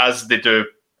Network, as they do,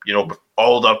 you know,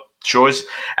 all their shows.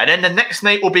 And then the next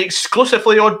night will be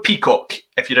exclusively on Peacock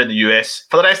if you're in the US.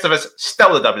 For the rest of us,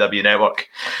 still the WWE Network.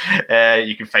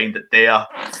 You can find it there.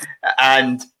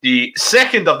 And the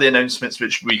second of the announcements,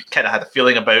 which we kind of had a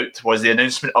feeling about, was the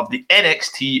announcement of the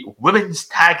NXT Women's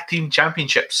Tag Team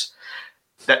Championships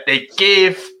that they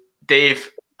gave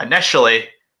Dave initially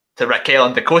to Raquel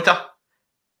and Dakota.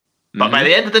 But by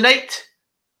the end of the night,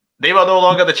 they were no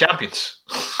longer the champions.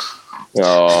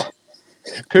 Oh,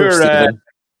 poor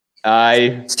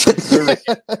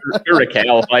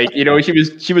Raquel. Like, you know,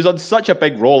 she was on such a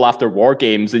big roll after War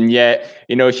Games, and yet,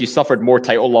 you know, she suffered more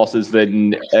title losses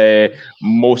than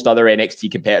most other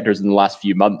NXT competitors in the last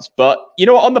few months. But, you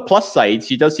know, on the plus side,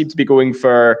 she does seem to be going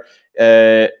for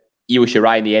Io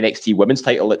Shirai in the NXT Women's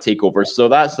title at TakeOver, so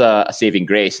that's a saving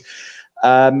grace.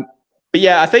 But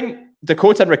yeah, I think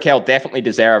Dakota and Raquel definitely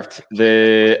deserved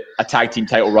a tag team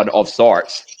title run of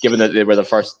sorts, given that they were the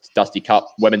first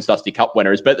Women's Dusty Cup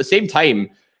winners. But at the same time,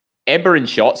 Ember and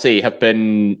Shotzi have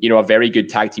been, you know, a very good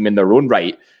tag team in their own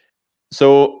right.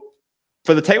 So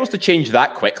for the titles to change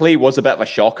that quickly was a bit of a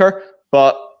shocker,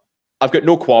 but I've got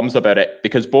no qualms about it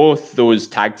because both those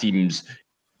tag teams,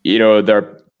 you know,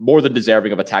 they're more than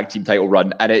deserving of a tag team title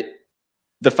run. And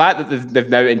the fact that they've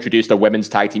now introduced a women's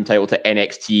tag team title to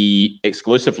NXT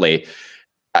exclusively,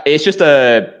 it's just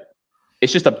a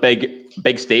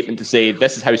big statement to say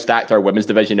this is how stacked our women's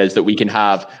division is, that we can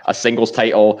have a singles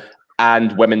title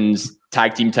and women's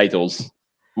tag team titles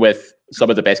with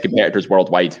some of the best competitors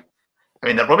worldwide. I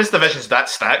mean, the women's division's that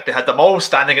stacked. They had them all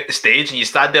standing at the stage, and you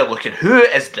stand there looking, who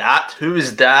is that? Who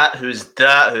is that? Who's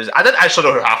that? I didn't actually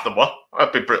know who half them were.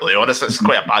 I'll be brutally honest. It's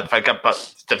quite a bad figure,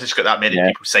 but they've just got that many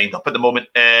people signed up at the moment.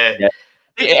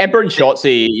 Ember and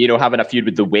Shotzi, you know, having a feud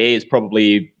with The Way is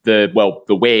probably the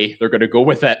way they're going to go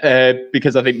with it,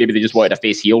 because I think maybe they just wanted a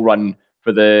face heel run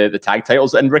for the tag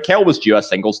titles, and Raquel was due a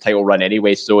singles title run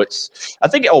anyway, so I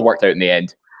think it all worked out in the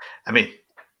end. I mean,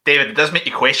 David, it does make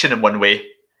you question in one way.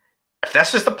 If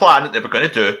this was the plan that they were going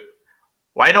to do,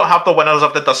 why not have the winners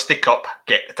of the Dusty Cup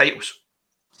get the titles?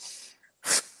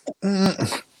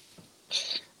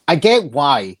 I get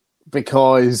why,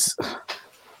 because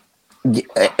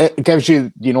it gives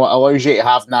you, you know, it allows you to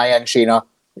have Nia and Shayna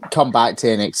come back to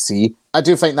NXT. I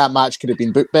do think that match could have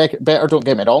been booked better, don't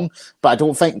get me wrong, but I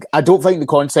don't think the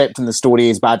concept and the story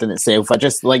is bad in itself. I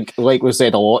just like we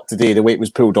said a lot today, the way it was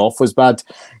pulled off was bad.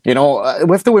 You know,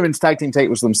 with the women's tag team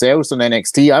titles themselves on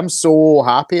NXT, I'm so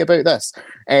happy about this.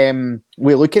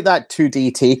 We look at that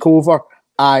 2-day takeover,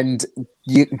 and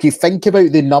you think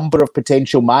about the number of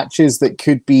potential matches that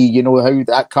could be, you know, how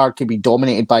that card could be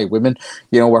dominated by women.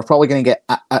 You know, we're probably going to get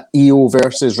Io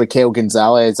versus Raquel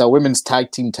Gonzalez, a women's tag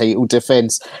team title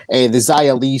defense, the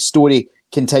Xia Li story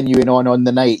continuing on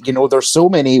the night. You know, there's so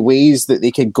many ways that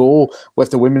they could go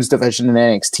with the women's division in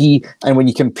NXT. And when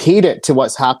you compare it to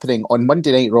what's happening on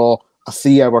Monday Night Raw, a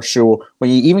 3-hour show,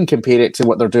 when you even compare it to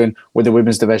what they're doing with the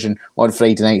women's division on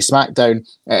Friday Night SmackDown,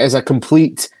 it is a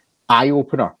complete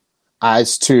eye-opener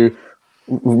as to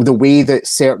the way that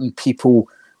certain people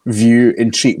view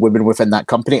and treat women within that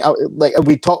company. Like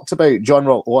we talked about John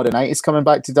Laurinaitis coming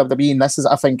back to WWE, and this is,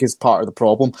 I think, is part of the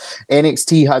problem.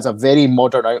 NXT has a very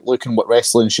modern outlook on what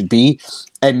wrestling should be,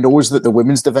 and knows that the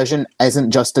women's division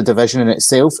isn't just a division in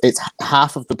itself. It's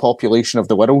half of the population of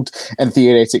the world, and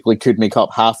theoretically could make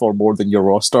up half or more than your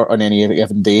roster on any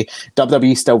given day.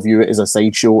 WWE still view it as a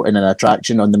sideshow and an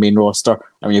attraction on the main roster.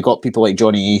 I mean, you've got people like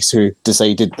Johnny Ace who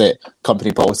decided that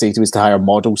company policy was to hire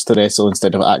models to wrestle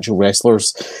instead of actual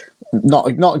wrestlers. Not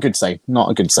a good sign. Not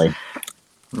a good sign.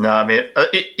 No, I mean,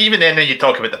 even then when you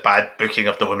talk about the bad booking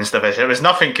of the women's division, it was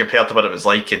nothing compared to what it was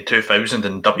like in 2000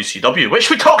 in WCW, which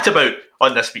we talked about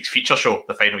on this week's feature show,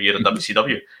 the final year of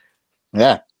WCW.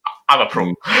 Yeah. I'm a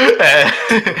pro.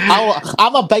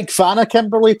 I'm a big fan of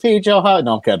Kimberly Page. No,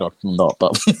 I'm kidding. I'm not,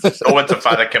 but no one's a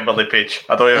fan of Kimberly Page.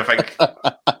 I don't even think.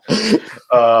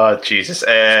 Oh, Jesus.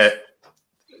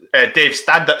 Dave,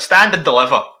 stand and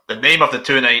deliver. The name of the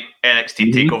 2-night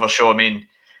NXT TakeOver show. I mean,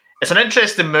 it's an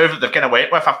interesting move that they've kind of went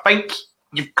with. I think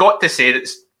you've got to say that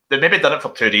they've maybe done it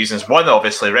for two reasons. One,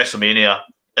 obviously, WrestleMania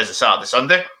is a Saturday,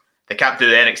 Sunday. They can't do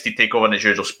the NXT TakeOver in its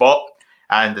usual spot.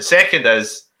 And the second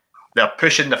is they're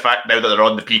pushing the fact now that they're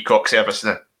on the Peacock service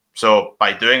now. So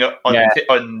by doing it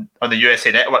on the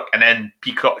USA Network and then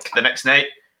Peacock the next night,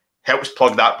 helps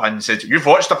plug that pun and says, you've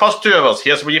watched the first 2 hours,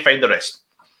 here's where you find the rest.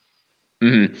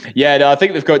 Mm-hmm. Yeah, no, I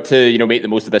think they've got to, you know, make the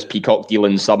most of this Peacock deal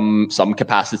in some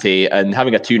capacity, and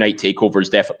having a 2-night takeover is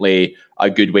definitely a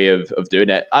good way of doing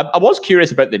it. I was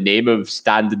curious about the name of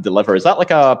Stand and Deliver. Is that like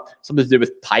something to do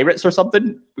with pirates or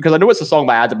something? Because I know it's a song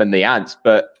by Adam and the Ants,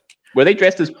 but were they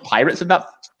dressed as pirates in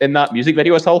that music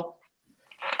video at all?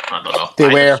 I don't know.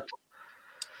 They were.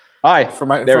 Aye,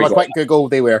 From a quick Google,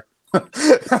 they were.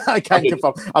 I can't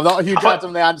confirm. I'm not a huge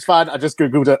Adam the Ants fan. I just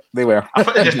Googled it. They were. I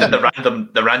thought they just did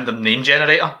the random name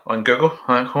generator on Google.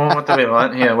 Like, what do we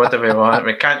want here? What do we want?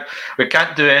 We can't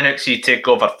do NXT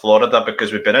Takeover Florida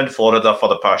because we've been in Florida for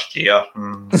the past year. We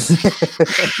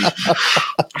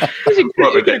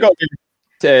could have got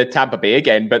to Tampa Bay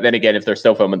again, but then again, if they're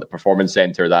still filming at the Performance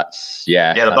Center, that's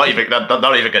They're not even going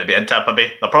to be in Tampa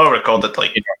Bay. They'll probably record it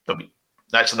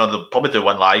they'll probably do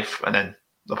one live, and then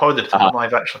they'll probably do one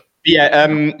live actually. Yeah,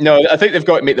 no, I think they've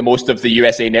got to make the most of the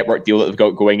USA Network deal that they've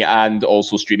got going, and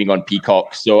also streaming on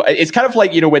Peacock. So it's kind of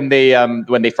like, when they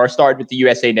first started with the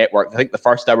USA Network, I think the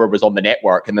first hour was on the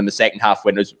network, and then the second half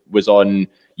was on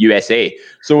USA.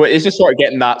 So it's just sort of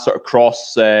getting that sort of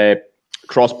cross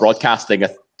broadcasting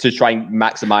to try and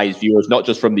maximize viewers, not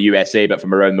just from the USA but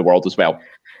from around the world as well.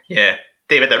 Yeah,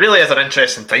 David, it really is an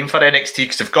interesting time for NXT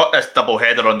because they've got this double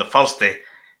header on the Thursday,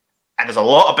 and there's a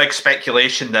lot of big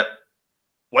speculation that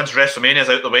once WrestleMania's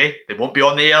out the way, they won't be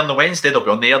on the air on the Wednesday, they'll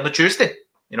be on the air on the Tuesday.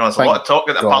 There's a lot of talk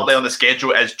that partly on the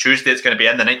schedule is Tuesday, it's going to be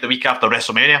in the night the week after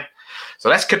WrestleMania. So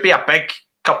this could be a big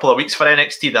couple of weeks for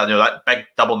NXT, that big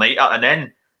double nighter, and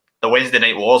then the Wednesday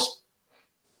Night Wars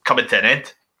coming to an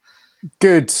end.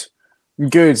 Good,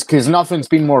 because nothing's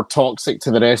been more toxic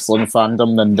to the wrestling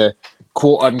fandom than the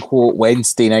quote-unquote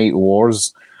Wednesday Night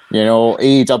Wars.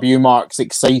 AEW Mark's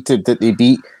excited that they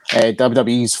beat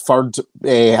WWE's third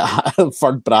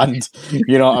brand.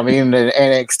 You know what I mean? And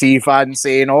NXT fans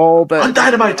saying, "Oh, but on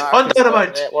Dynamite."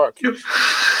 Network.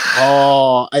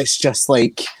 Oh, it's just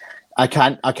like I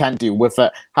can't deal with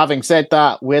it. Having said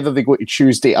that, whether they go to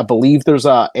Tuesday, I believe there's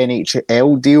a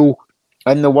NHL deal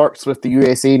in the works with the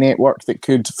USA Network that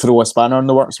could throw a spanner in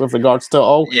the works with regards to it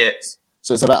all. Yes.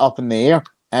 So it's a bit up in the air.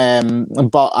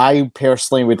 But I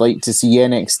personally would like to see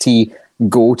NXT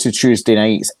go to Tuesday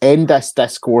nights, end this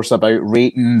discourse about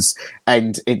ratings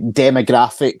and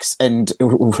demographics and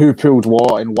who pulled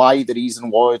what and why the reason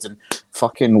was, and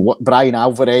fucking what Brian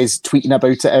Alvarez tweeting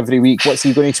about it every week. What's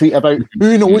he going to tweet about?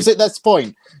 Who knows at this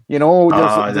point?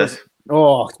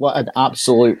 Oh, what an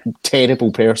absolute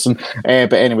terrible person.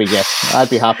 But anyway, yeah, I'd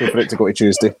be happy for it to go to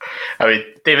Tuesday. I mean,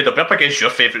 David, they'll be up against your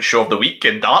favourite show of the week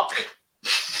in Dark.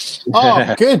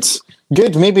 Oh, good.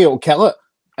 Maybe it'll kill it.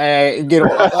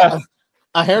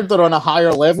 I heard they're on a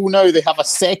higher level now. They have a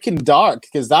second Dark,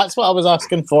 because that's what I was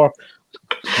asking for.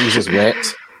 Jesus,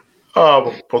 wet.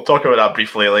 Oh, we'll talk about that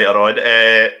briefly later on.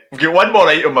 We've got one more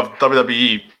item of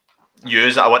WWE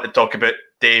news that I want to talk about,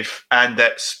 Dave, and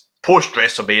it's post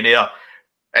WrestleMania.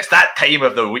 It's that time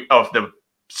of the week, of the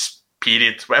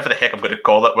period, whatever the heck I'm going to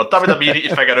call it, where WWE need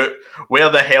to figure out where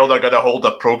the hell they're going to hold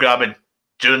their programming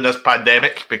during this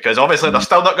pandemic, because obviously they're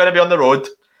still not going to be on the road.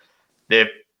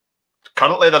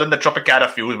 Currently they're in the Tropicana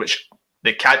field, which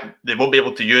they won't be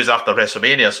able to use after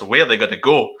WrestleMania. So where are they going to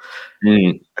go?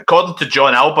 According to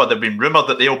John Alba, they've been rumoured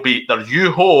that their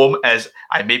new home is,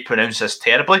 I may pronounce this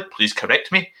terribly, please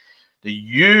correct me, the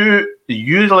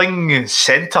Yuengling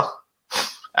Center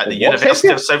at the University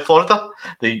of South Florida.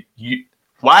 The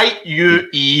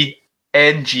Yuengling.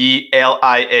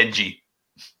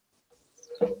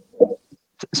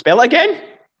 Spell it again.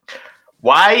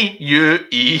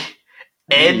 Yuengling.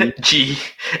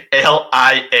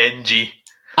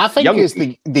 I think it's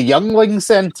the Youngling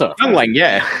Center. Youngling,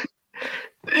 yeah.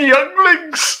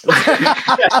 Younglings.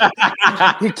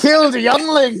 You killed the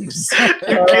younglings.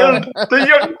 You killed the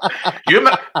young.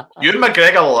 Ewan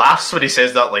McGregor laughs when he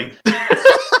says that line.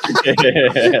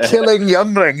 Killing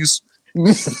younglings.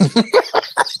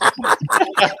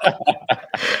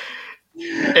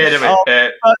 Anyway,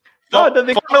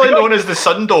 formerly known as the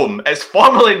Sundome. It's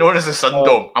formerly known as the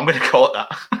Sundome. I'm going to call it that.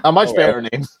 A much better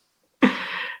name.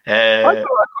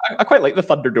 I quite like the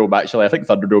Thunderdome, actually. I think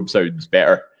Thunderdome sounds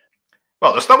better.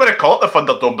 Well, they're still going to call it the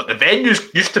Thunderdome, but the venue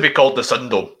used to be called the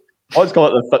Sundome. Let's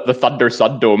call it the Thunder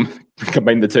Sundome.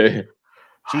 Combine the two.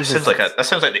 That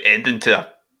sounds like the ending to an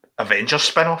Avengers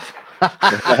spin-off.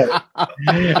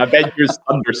 Avengers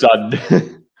Thunder Sun.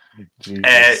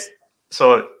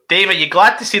 So, Dave, are you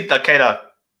glad to see they're kind of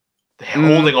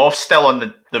holding off still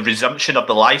on the resumption of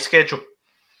the live schedule?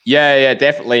 Yeah,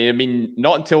 definitely. I mean,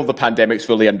 not until the pandemic's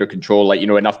fully under control,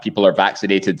 enough people are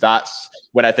vaccinated. That's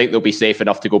when I think they'll be safe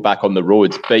enough to go back on the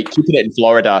road. But keeping it in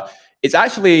Florida, it's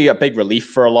actually a big relief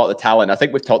for a lot of the talent. I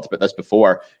think we've talked about this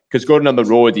before, because going on the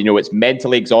road, it's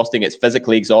mentally exhausting, it's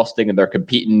physically exhausting, and they're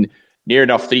competing near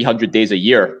enough 300 days a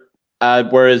year.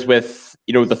 Whereas with,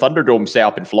 the Thunderdome set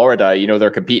up in Florida,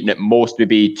 they're competing at most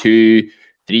maybe 2-3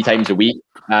 times a week.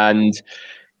 And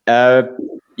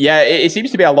Yeah, it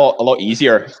seems to be a lot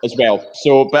easier as well.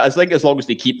 So, but I think as long as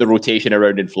they keep the rotation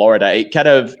around in Florida, it kind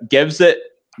of gives it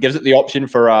the option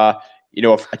for a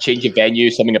change of venue,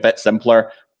 something a bit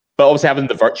simpler. But obviously having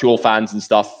the virtual fans and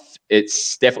stuff,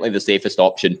 it's definitely the safest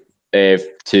option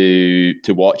to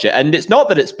watch it. And it's not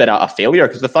that it's been a failure,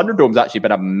 because the Thunderdome's actually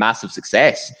been a massive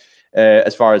success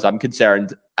as far as I'm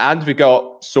concerned, and we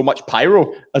got so much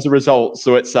pyro as a result.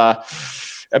 So it's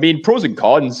I mean, pros and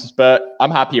cons, but I'm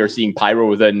happier seeing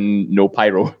pyro than no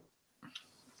pyro.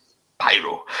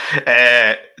 Pyro.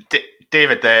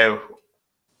 David,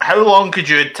 how long could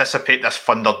you anticipate this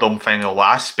Thunderdome thing will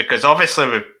last? Because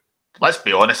obviously, let's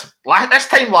be honest, this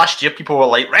time last year, people were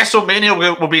like,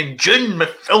 WrestleMania will be in June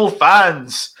with full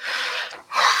fans.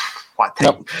 What a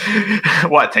time. Yep.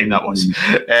 What a time that was.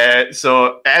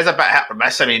 So it is a bit hit or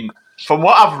miss. I mean, from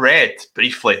what I've read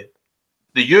briefly,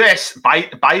 the US,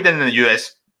 Biden and the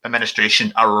US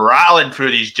administration are rattling through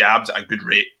these jabs at a good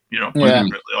rate.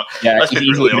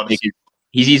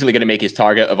 He's easily going to make his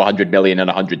target of 100 million in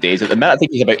 100 days. At the minute, I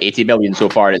think he's about 80 million so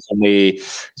far. It's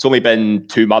only been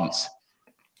 2 months.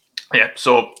 Yeah.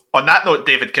 So on that note,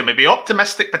 David, can we be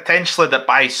optimistic potentially that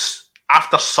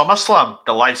after SummerSlam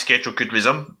the live schedule could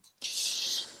resume?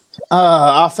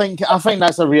 I think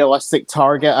that's a realistic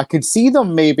target. I could see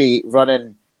them maybe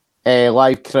running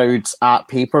live crowds at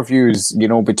pay-per-views,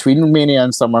 between Mania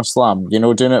and SummerSlam,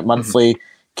 doing it monthly.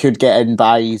 Could get in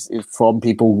buys from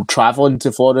people traveling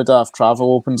to Florida if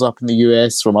travel opens up in the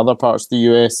US from other parts of the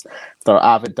US. If they're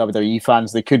avid WWE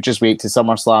fans, they could just wait to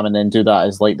SummerSlam and then do that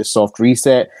as like the soft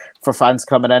reset for fans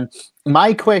coming in.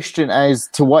 My question is,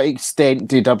 to what extent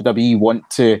do WWE want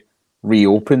to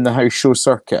reopen the house show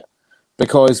circuit?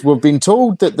 Because we've been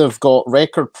told that they've got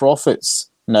record profits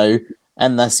now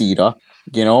in this era.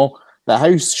 The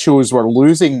house shows were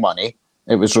losing money.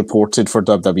 It was reported for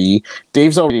WWE.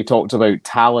 Dave's already talked about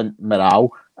talent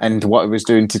morale and what it was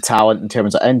doing to talent in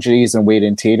terms of injuries and wear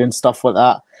and tear and stuff like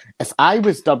that. If I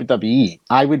was WWE,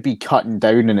 I would be cutting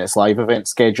down in its live event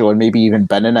schedule and maybe even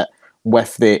binning it,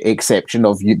 with the exception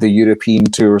of the European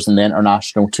tours and the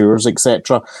international tours,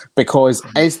 etc. Because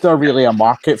is there really a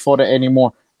market for it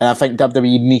anymore? And I think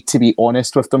WWE need to be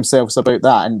honest with themselves about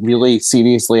that and really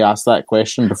seriously ask that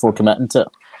question before committing to it.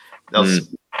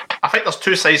 I think there's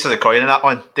two sides of the coin in that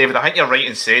one, David. I think you're right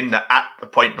in saying that at the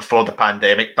point before the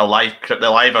pandemic, the live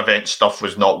event stuff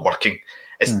was not working.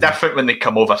 It's different when they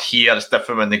come over here. It's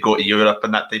different when they go to Europe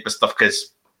and that type of stuff,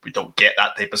 because we don't get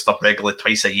that type of stuff regularly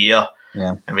twice a year.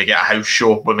 Yeah. And we get a house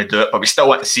show when we do it, but we still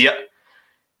want to see it.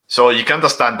 So you can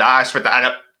understand that.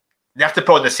 And they have to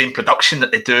put on the same production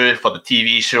that they do for the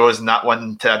TV shows and that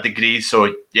one to a degree.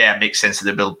 So yeah, it makes sense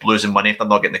that they'll be losing money if they're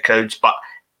not getting the crowds. But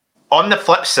on the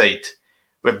flip side,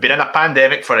 we've been in a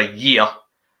pandemic for a year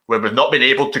where we've not been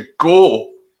able to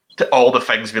go to all the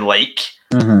things we like.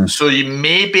 Mm-hmm. So you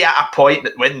may be at a point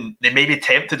that when they may be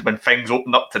tempted when things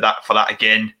open up for that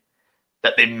again,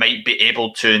 that they might be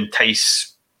able to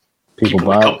entice people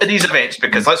to come to these events.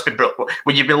 Because let's be brutal,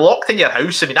 when you've been locked in your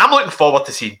house, I mean, I'm looking forward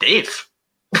to seeing Dave.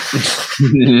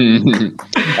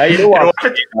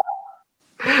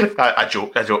 I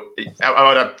joke. I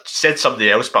would have said somebody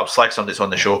else, but I'm like somebody's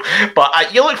on the show.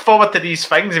 But you look forward to these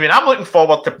things. I mean, I'm looking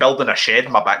forward to building a shed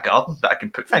in my back garden that I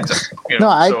can put things in.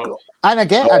 I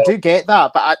do get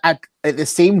that, but I, at the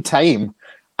same time,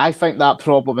 I think that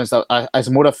problem is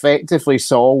more effectively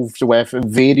solved with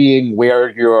varying where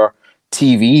your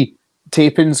TV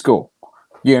tapings go.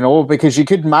 Because you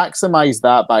could maximize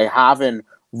that by having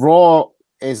Raw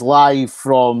is live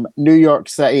from New York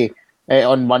City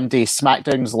on Monday,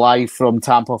 SmackDown's live from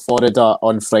Tampa, Florida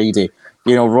on Friday.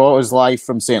 Raw is live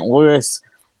from St. Louis,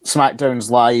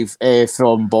 SmackDown's live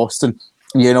from Boston.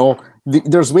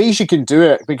 There's ways you can do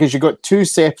it because you've got two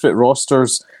separate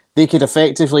rosters. They could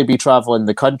effectively be traveling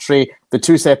the country. The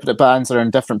two separate bands are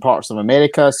in different parts of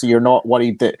America, so you're not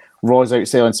worried that Raw's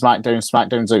outselling SmackDown,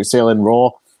 SmackDown's outselling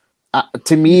Raw.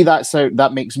 To me,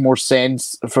 that makes more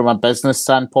sense from a business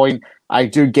standpoint. I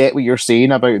do get what you're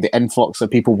saying about the influx of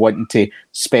people wanting to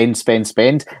spend.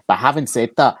 But having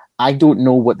said that, I don't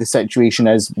know what the situation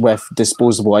is with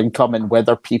disposable income and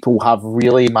whether people have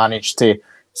really managed to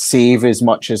save as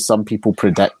much as some people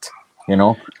predict,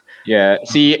 Yeah.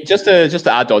 See, just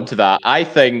to add on to that, I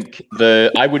think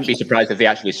I wouldn't be surprised if they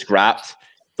actually scrapped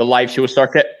the live show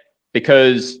circuit,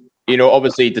 because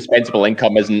obviously dispensable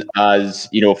income isn't as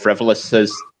frivolous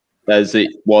as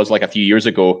it was like a few years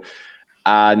ago,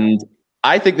 and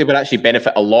I think they would actually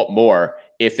benefit a lot more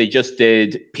if they just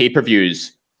did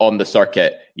pay-per-views on the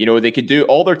circuit. They could do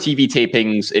all their TV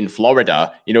tapings in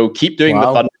Florida. Keep doing the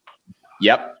Thunder.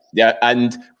 Yep. Yeah,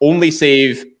 and only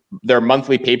save their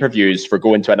monthly pay-per-views for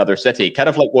going to another city, kind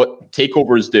of like what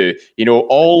takeovers do. You know,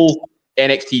 all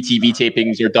NXT TV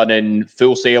tapings are done in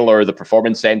Full Sail or the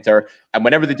Performance Center, and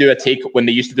whenever they do when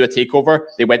they used to do a takeover,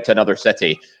 they went to another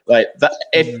city. Like that,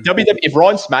 if Raw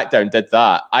and SmackDown did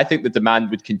that, I think the demand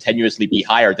would continuously be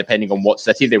higher depending on what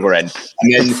city they were in.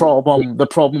 And then, the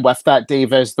problem with that,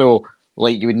 Dave, is though,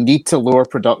 like, you would need to lower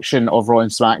production of Raw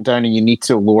and SmackDown, and you need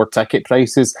to lower ticket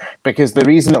prices, because the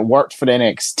reason it worked for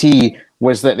NXT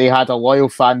was that they had a loyal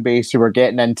fan base who were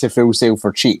getting into Full Sail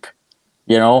for cheap.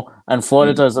 You know, and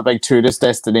Florida is a big tourist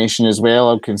destination as well.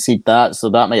 I'll concede that, so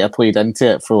that might have played into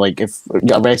it. For like, if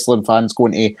a wrestling fans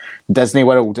going to Disney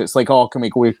World, it's like, oh, can we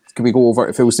go over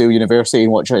to Full Sail University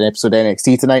and watch an episode of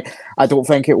NXT tonight? I don't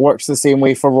think it works the same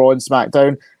way for Raw and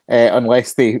SmackDown,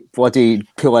 unless they bloody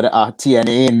pull it at a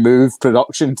TNA and move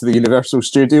production to the Universal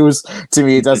Studios. To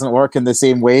me, it doesn't work in the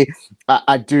same way.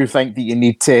 I do think that you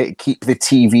need to keep the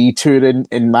TV touring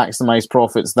and maximise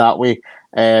profits that way.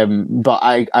 But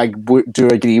I do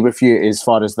agree with you as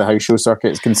far as the house show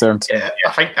circuit is concerned. Yeah,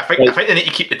 I think they need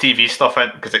to keep the TV stuff in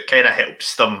because it kind of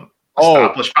helps them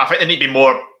establish. But I think they need to be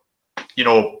more,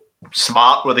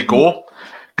 smart where they go,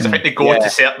 because I think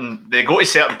they go to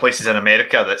certain places in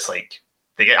America that's like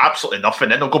they get absolutely nothing.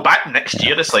 Then they'll go back next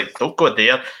year. It's like, don't go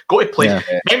there. Go to place.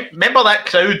 Yeah. Remember that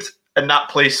crowd in that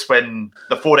place when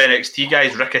the 4 NXT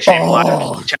guys, Ricochet, Black,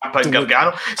 Ciampa, and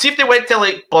Gargano. See if they went to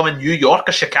like blooming New York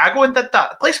or Chicago and did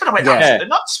that. The place would have went absolutely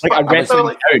nuts.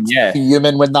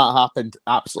 Fuming when that happened.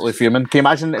 Absolutely fuming. Can you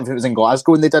imagine if it was in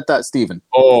Glasgow and they did that, Stephen?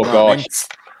 Oh gosh.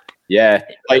 Yeah.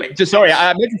 Like, sorry,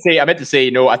 I meant to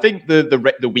say, I think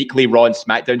the weekly Raw and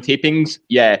SmackDown tapings,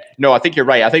 I think you're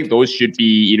right. I think those should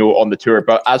be, on the tour.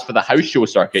 But as for the house show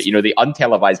circuit, the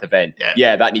untelevised event,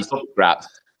 that needs to be scrapped.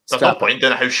 There's no point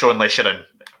doing a house show unless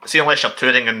you're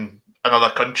touring in another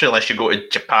country, unless you go to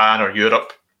Japan or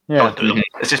Europe. Yeah. Don't do them.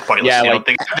 It's just pointless. Yeah,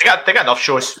 they got enough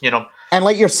shows, And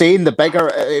like you're saying, the bigger,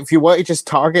 if you want to just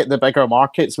target the bigger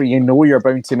markets where you're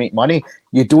bound to make money,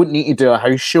 you don't need to do a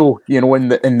house show, in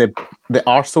the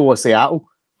arsehole of Seattle.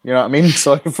 You know what I mean?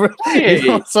 Sorry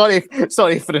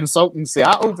for insulting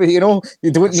Seattle, but you don't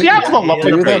need to do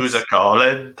that. Who's a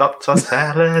calling? Dr.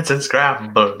 Salads and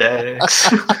scrambled eggs.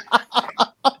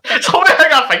 It's the only thing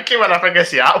I'm thinking when I think of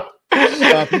Seattle.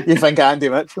 You think Andy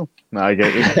Mitchell? No, I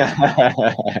get you.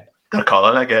 They're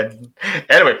calling again.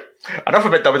 Anyway, enough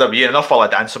about WWE, enough while I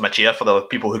dance on my chair for the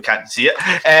people who can't see it.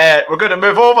 We're going to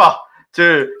move over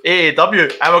to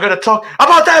AEW and we're going to talk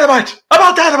about Dynamite!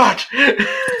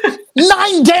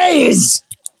 9 days!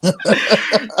 You're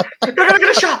going to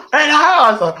get a shot!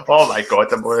 Oh my God.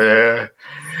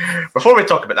 Before we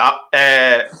talk about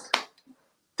that,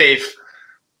 Dave,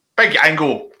 big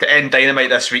angle to end Dynamite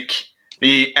this week.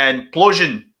 The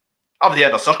implosion of the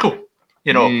Inner Circle.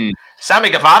 Sammy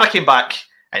Guevara came back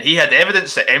and he had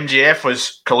evidence that MJF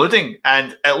was colluding,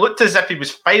 and it looked as if he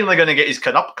was finally going to get his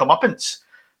comeuppance.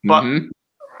 But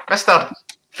Mr.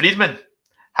 Friedman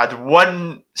had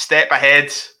one step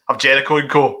ahead of Jericho and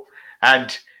Co. And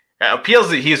it appears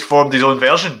that he has formed his own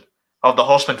version of the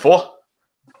Horseman 4.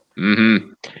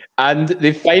 Mm-hmm. And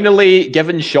they've finally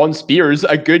given Shawn Spears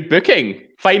a good booking.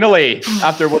 Finally,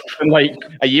 after what's been like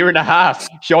a year and a half,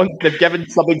 they've given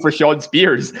something for Shawn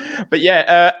Spears. But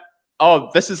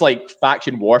this is like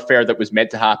faction warfare that was meant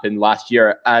to happen last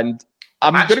year, and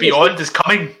Match Beyond is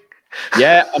coming.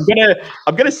 Yeah,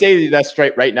 I'm gonna say this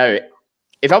right now.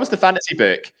 If I was to fantasy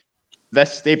book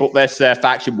this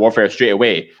faction warfare straight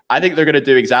away, I think they're gonna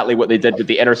do exactly what they did with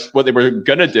what they were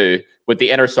gonna do with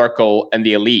the Inner Circle and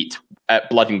the Elite at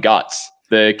Blood and Guts.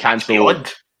 The cancel.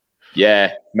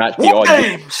 Match Beyond.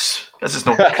 Games. This is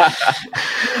no.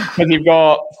 Because you've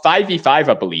got 5v5,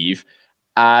 I believe,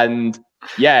 and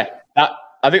I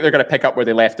think they're going to pick up where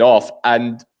they left off.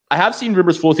 And I have seen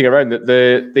rumors floating around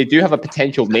that they do have a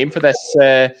potential name for this,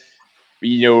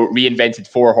 reinvented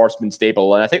 4 Horseman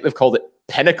stable, and I think they've called it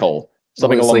Pinnacle.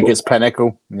 It's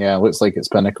Pinnacle. Yeah, looks like it's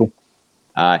Pinnacle.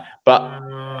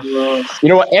 But you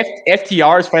know what?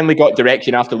 FTR's finally got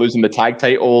direction after losing the tag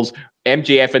titles.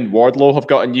 MJF and Wardlow have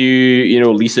got a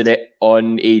new, lease in it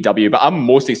on AEW. But I'm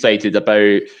most excited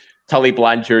about Tully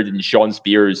Blanchard and Shawn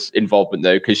Spears' involvement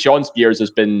now, because Shawn Spears has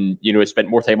been, spent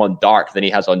more time on Dark than he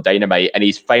has on Dynamite, and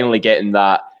he's finally getting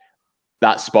that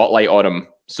spotlight on him.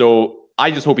 So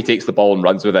I just hope he takes the ball and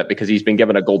runs with it, because he's been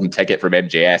given a golden ticket from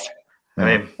MJF.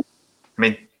 I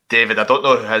mean, David, I don't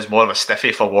know who has more of a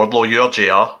stiffy for Wardlow, you or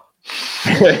JR.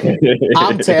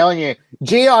 I'm telling you,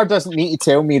 JR doesn't need to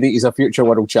tell me that he's a future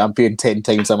world champion 10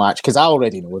 times a match, because I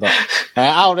already know that.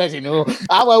 I already know.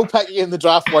 I will pick you in the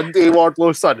draft one day,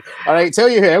 Wardlow, son. All right, tell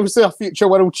you who else is a future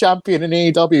world champion in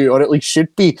AEW, or at least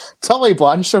should be. Tully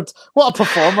Blanchard. What a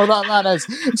performer that man is.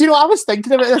 Do you know, I was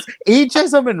thinking about this.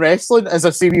 Ageism in wrestling is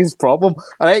a serious problem,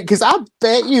 all right? Because I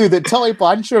bet you that Tully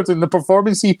Blanchard and the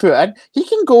performance he put in, he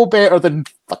can go better than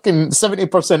fucking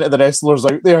 70% of the wrestlers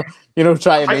out there, you know,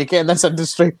 try to make it in this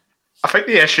industry. I think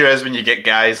the issue is when you get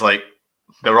guys like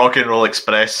the Rock and Roll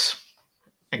Express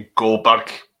and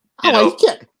Goldberg. I like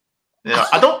it. You know,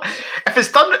 I don't. If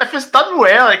it's done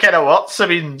well, it kind of works. I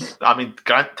mean,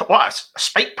 Grant, what a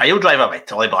spike pile driver by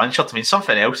Tully Blanchard. I mean,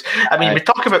 something else. I mean, we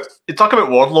talk about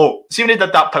Wardlow. See when he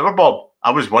did that powerbomb, I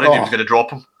was worried he was going to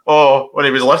drop him. Oh, when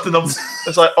he was lifting them,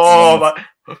 it's like, oh man.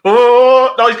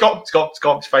 Oh no, he's got.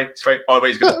 It's fine. Oh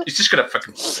wait, he's just gonna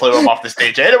fucking slew him off the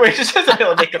stage anyway.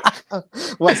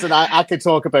 Listen, I could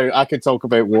talk about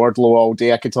Wardlow all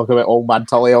day. I could talk about Old Man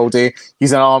Tully all day.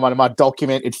 He's one of my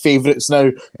documented favourites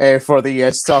now for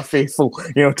the Star Faithful.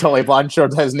 You know, Tully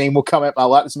Blanchard. His name will come out my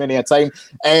lips many a time.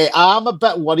 I'm a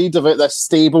bit worried about this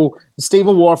stable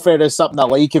warfare. Is something I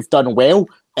like if done well.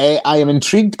 I am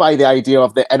intrigued by the idea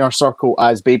of the Inner Circle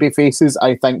as baby faces.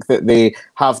 I think that they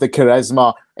have the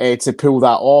charisma to pull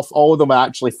that off. All of them are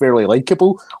actually fairly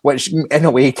likeable, which in a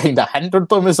way kind of hindered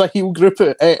them as a heel group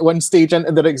at one stage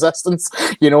into their existence.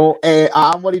 You know,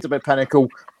 I'm worried about Pinnacle.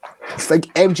 I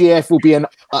think MJF will be an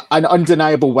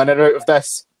undeniable winner out of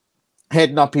this.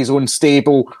 Heading up his own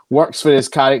stable, works for his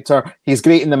character. He's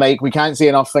great in the mic. We can't say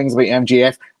enough things about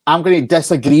MJF. I'm going to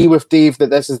disagree with Dave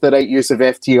that this is the right use of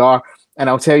FTR. And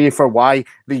I'll tell you for why.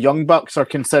 The Young Bucks are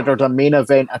considered a main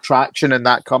event attraction in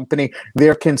that company.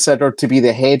 They're considered to be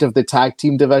the head of the tag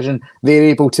team division. They're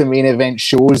able to main event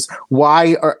shows.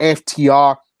 Why are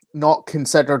FTR not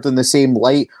considered in the same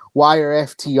light? Why are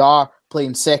FTR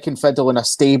playing second fiddle in a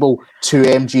stable to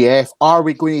MJF? Are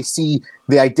we going to see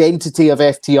the identity of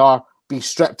FTR be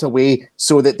stripped away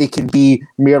so that they can be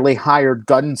merely hired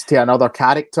guns to another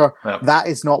character? Yep. That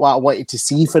is not what I wanted to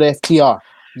see for FTR.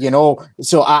 You know,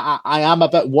 so I am a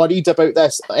bit worried about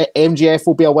this. MJF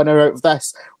will be a winner out of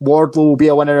this. Wardlow will be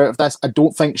a winner out of this. I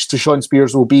don't think Shawn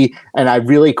Spears will be, and I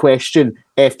really question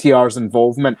FTR's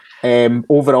involvement.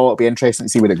 Overall, it'll be interesting to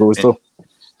see where it goes, though.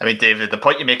 I mean, David, the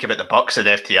point you make about the Bucks and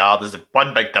FTR, there's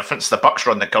one big difference. The Bucks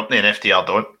run the company and FTR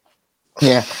don't.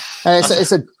 Yeah,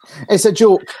 it's a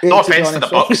joke. No offense to the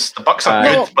Bucks. The Bucks are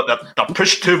good, but they're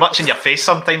pushed too much in your face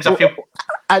sometimes, I feel.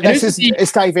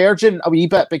 It's divergent a wee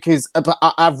bit because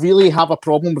I really have a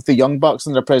problem with the Young Bucks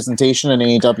and their presentation in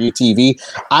AEW TV.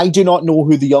 I do not know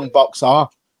who the Young Bucks are.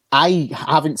 I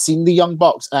haven't seen the Young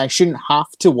Bucks, and I shouldn't have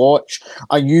to watch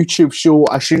a YouTube show.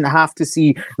 I shouldn't have to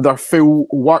see their full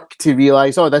work to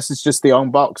realise, oh, this is just the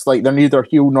Young Bucks. Like, they're neither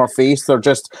heel nor face. They're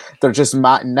just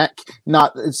Matt and Nick.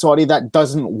 Sorry, that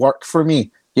doesn't work for me.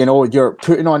 You know, you're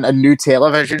putting on a new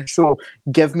television show.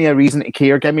 Give me a reason to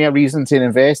care. Give me a reason to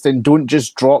invest, and don't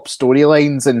just drop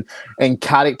storylines and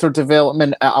character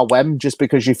development at a whim just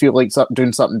because you feel like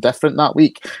doing something different that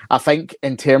week. I think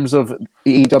in terms of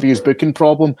AEW's booking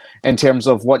problem, in terms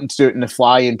of wanting to do it in the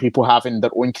fly and people having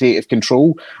their own creative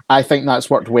control, I think that's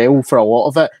worked well for a lot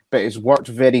of it, but it's worked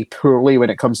very poorly when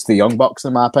it comes to the Young Bucks,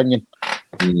 in my opinion.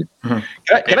 Mm-hmm.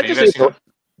 Can I just say,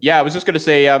 yeah, I was just going to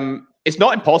say, it's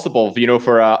not impossible, you know,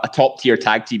 for a top-tier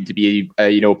tag team to be,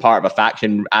 part of a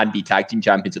faction and be tag team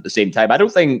champions at the same time. I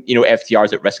don't think, FTR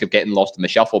is at risk of getting lost in the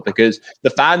shuffle because the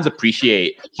fans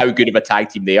appreciate how good of a tag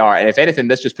team they are. And if anything,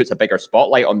 this just puts a bigger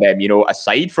spotlight on them,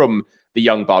 aside from the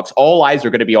Young Bucks. All eyes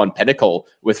are going to be on Pinnacle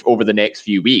over the next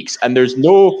few weeks. And there's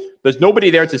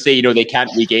nobody there to say, they can't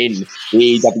regain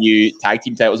the AEW tag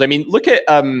team titles. I mean, look at,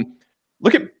 correct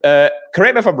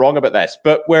me if I'm wrong about this,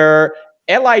 but where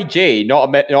LIJ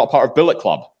not a part of Bullet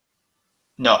Club?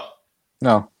 No.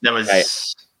 There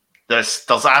was there's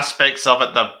aspects of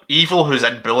it. The Evil, who's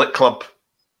in Bullet Club,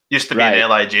 used to be in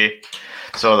LIJ.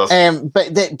 So there's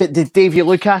but Dave, you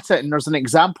look at it and there's an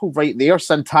example right there.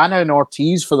 Santana and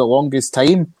Ortiz for the longest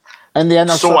time. And the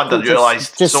Inner Circle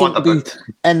underutilized. Just seem to be,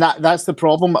 and that's the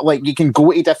problem. Like, you can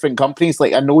go to different companies.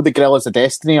 Like, I know the Guerrillas of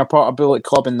Destiny are part of Bullet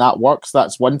Club, and that works.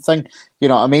 That's one thing. You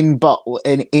know what I mean? But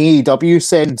in AEW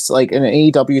sense, like in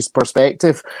AEW's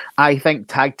perspective, I think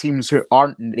tag teams who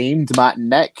aren't named Matt and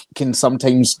Nick can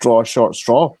sometimes draw a short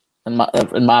straw. In my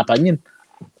opinion.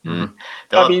 Mm.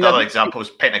 The other example is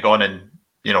Pentagon and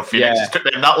Phoenix. Yeah. It took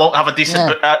them that long to have a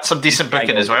decent some decent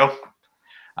booking as well.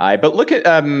 But look at,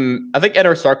 I think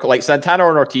Inner Circle, like Santana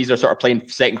and Ortiz are sort of playing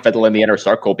second fiddle in the Inner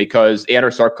Circle because the Inner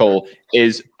Circle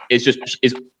is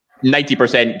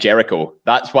 90% Jericho.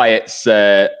 That's why it's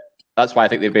That's why I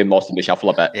think they've been lost in the shuffle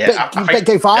a bit. Yeah, but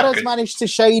Guevara's managed to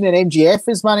shine, and MJF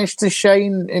has managed to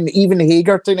shine, and even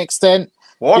Hager to an extent.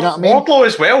 You know what I mean? Wardlow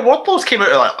as well. Wardlow's came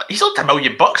out like he's earned $1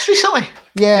 million recently.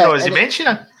 Yeah, as you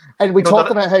mentioned. And we talk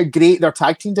about how great their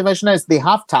tag team division is. They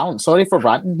have talent. Sorry for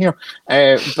ranting here,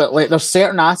 but like there's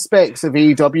certain aspects of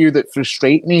AEW that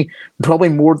frustrate me probably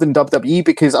more than WWE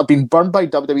because I've been burned by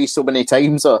WWE so many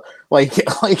times.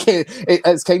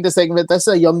 It's kind of saying that this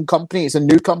is a young company, it's a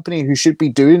new company who should be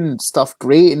doing stuff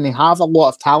great, and they have a lot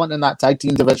of talent in that tag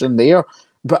team division there.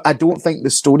 But I don't think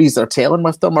the stories they're telling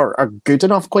with them are good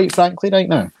enough, quite frankly, right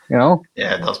now. You know?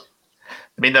 Yeah,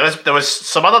 there was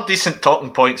some other decent talking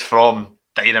points from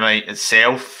Dynamite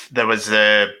itself. There was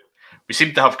we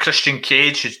seem to have Christian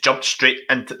Cage who's jumped straight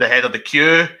into the head of the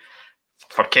queue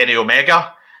for Kenny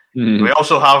Omega. Mm. We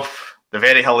also have the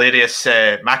very hilarious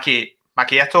Maki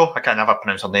Ito. I can't never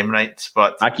pronounce her name right,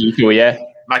 but Maki Ito, yeah.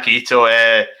 Maki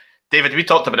Ito. David, we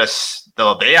talked about this the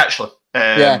other day actually.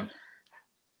 Yeah.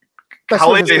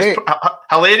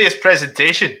 Hilarious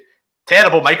presentation.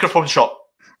 Terrible microphone shot.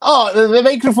 Oh, the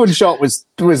microphone shot was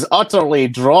utterly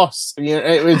dross.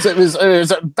 It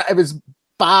was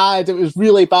bad. It was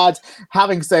really bad.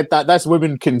 Having said that, this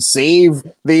woman can save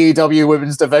the AEW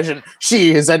women's division.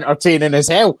 She is entertaining as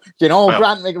hell.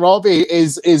 Grant McRobbie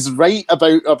is right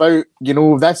about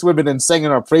this woman and singing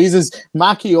her praises.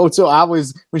 Maki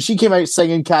Ito, when she came out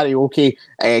singing karaoke,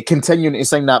 continuing to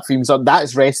sing that theme song, that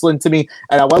is wrestling to me.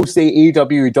 And I will say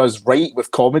AEW does right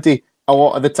with comedy a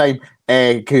lot of the time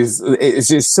because it's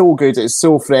just so good, it's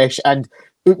so fresh, and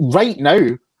right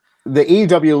now the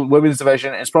AEW women's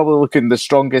division is probably looking the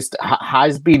strongest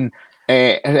has been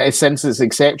since its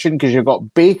inception, because you've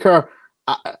got Baker,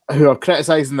 who I've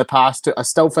criticised in the past, who I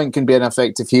still think can be an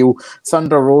effective heel.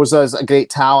 Thunder Rosa's a great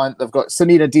talent. They've got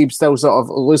Serena Deeb still sort of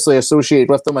loosely associated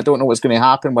with them. I don't know what's going to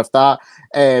happen with that.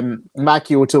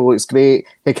 Maki Ito looks great.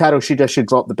 Hikaru Shida should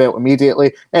drop the belt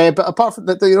immediately. But apart from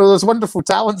that, there's wonderful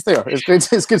talents there.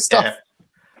 It's good stuff.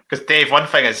 Because Dave, one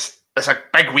thing is, it's a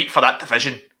big week for that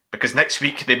division. Because next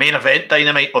week, the main event,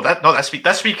 Dynamite, not this week.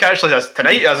 This week, actually,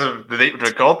 tonight, as of the date we're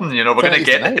recording,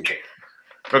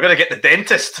 we're going to get the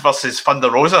Dentist versus Thunder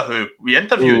Rosa, who we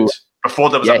interviewed before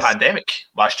there was a pandemic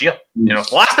last year. One of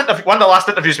the last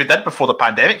interviews we did before the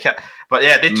pandemic hit. But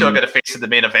yeah, they two are going to face in the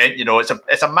main event.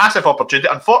 It's a massive opportunity.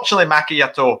 Unfortunately, Maki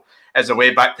Ito is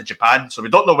away back to Japan, so we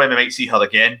don't know when we might see her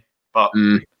again. But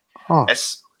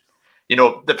it's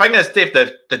the thing is, Dave,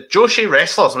 the Joshi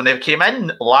wrestlers, when they came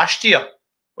in last year,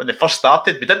 when they first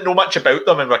started, we didn't know much about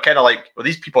them, and we're kind of like, well,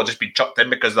 these people are just being chucked in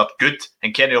because they're good,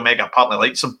 and Kenny Omega apparently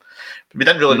likes them. We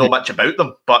didn't really know much about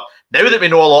them, but now that we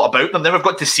know a lot about them, then we've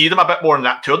got to see them a bit more in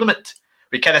that tournament.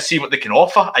 We kind of see what they can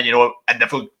offer, and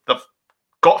they've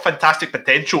got fantastic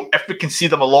potential if we can see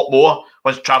them a lot more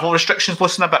once travel restrictions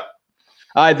loosen a bit.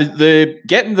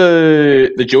 Getting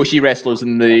the Joshi wrestlers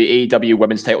in the AEW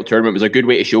Women's Title Tournament was a good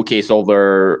way to showcase all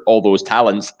those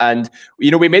talents. And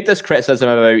we made this criticism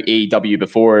about AEW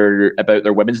before about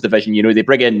their women's division. They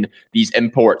bring in these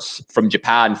imports from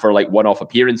Japan for like one-off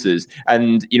appearances,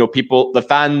 and the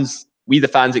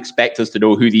fans expect us to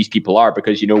know who these people are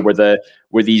because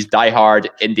we're these diehard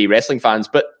indie wrestling fans.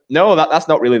 But no, that's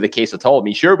not really the case at all. I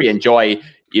mean, sure, we enjoy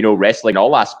wrestling in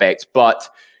all aspects, but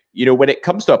when it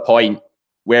comes to a point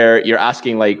where you're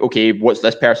asking, like, okay, what's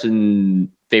this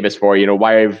person famous for?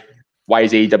 Why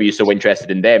is AEW so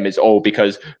interested in them? It's all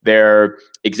because their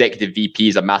executive VP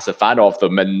is a massive fan of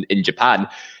them in Japan.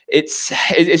 It's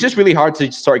just really hard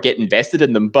to sort of get invested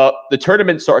in them. But the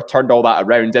tournament sort of turned all that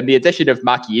around, and the addition of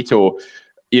Maki Ito,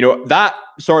 that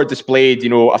sort of displayed,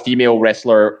 a female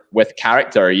wrestler with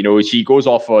character. She goes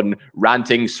off on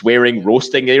ranting, swearing,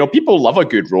 roasting. People love a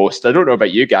good roast. I don't know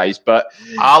about you guys, but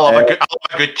I love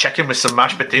a good chicken with some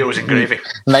mashed potatoes and gravy.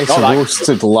 Nice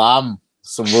roasted lamb,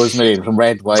 some rosemary, some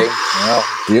red wine. Yeah,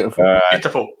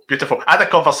 beautiful. Beautiful. I had a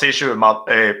conversation with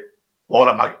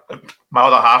Laura, my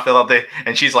other half, the other day,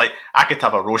 and she's like, I could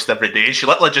have a roast every day. And she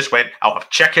literally just went, I'll have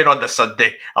chicken on the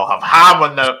Sunday, I'll have ham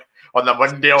on the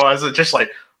Monday. I was just like,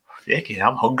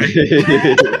 I'm hungry.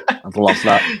 I'd love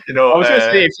that. I was going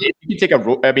to say, if you take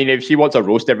if she wants a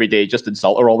roast every day, just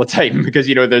insult her all the time because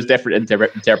there's different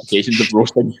interpretations of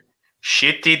roasting.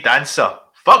 Shitty dancer,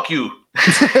 fuck you.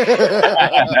 If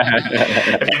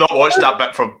you've not watched that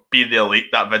bit from Being the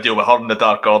Elite, that video with her in the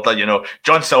Dark Order,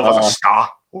 John Silver's a star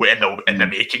in the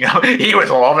making. He was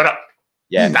loving it.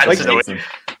 Yeah, dancing away.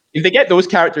 If they get those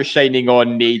characters shining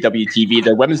on AEW TV,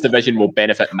 their women's division will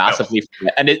benefit massively from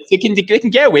it. And they can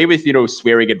get away with,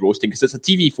 swearing and roasting because it's a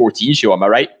TV 14 show, am I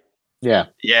right? Yeah.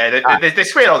 Yeah, they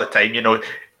swear all the time,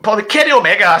 Probably Kenny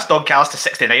Omega asked Don Callis to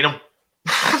 69 him.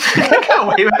 Get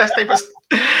away with this type of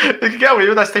They can get away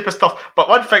with this type of stuff. But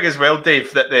one thing as well,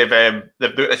 Dave, that they've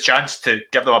got a chance to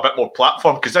give them a bit more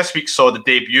platform, because this week saw the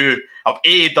debut of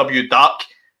AEW Dark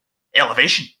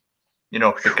Elevation. You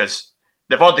know, because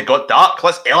they've already got Dark.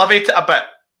 Let's elevate it a bit.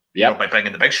 You know, by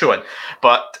bringing the Big Show in.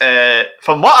 But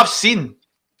from what I've seen,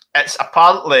 it's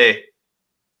apparently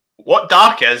what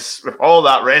Dark is with all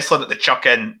that wrestling that they chuck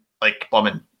in, like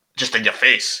plumbing, just in your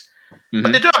face. Mm-hmm.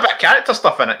 But they do a bit of character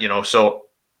stuff in it, you know. So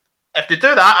if they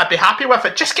do that, I'd be happy with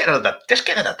it. Just get rid of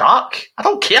the Dark. I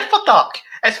don't care for Dark.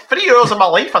 It's 3 hours of my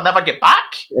life I'll never get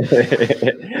back.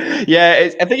 Yeah,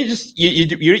 I think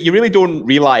you really don't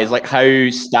realize like how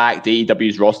stacked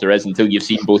AEW's roster is until you've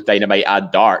seen both Dynamite and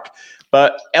Dark.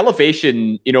 But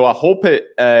Elevation, you know, I hope it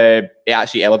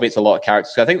actually elevates a lot of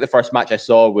characters. I think the first match I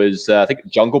saw was I think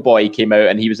Jungle Boy came out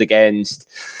and he was against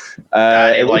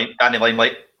Danny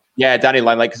Limelight. Yeah, Danny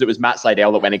Limelight, because it was Matt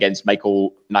Sydal that went against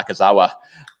Michael Nakazawa.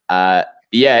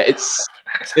 It's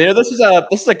this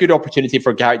is a good opportunity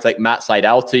for characters like Matt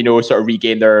Sydal to, you know, sort of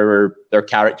regain their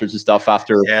characters and stuff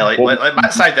after. Yeah, like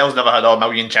Matt Sydal's never had a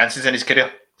million chances in his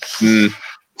career.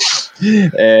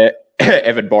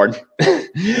 Evan Bourne.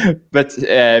 But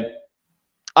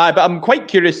I'm quite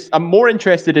curious. I'm more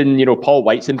interested in, you know, Paul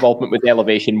White's involvement with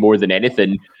Elevation more than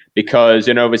anything, because,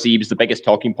 you know, obviously he was the biggest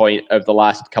talking point of the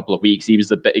last couple of weeks. He was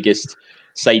the biggest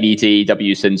signee to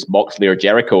AEW since Moxley or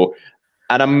Jericho.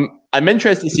 And I'm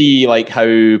interested to see like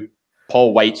how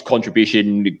Paul White's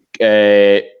contribution,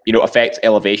 you know, affects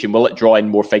Elevation. Will it draw in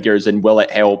more figures, and will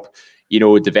it help, you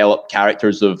know, develop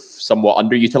characters of somewhat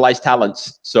underutilized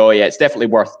talents? So yeah, it's definitely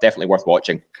worth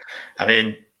watching. I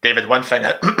mean, David, one thing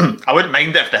I wouldn't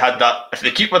mind it if they had that. If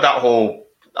they keep with that whole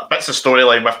bits of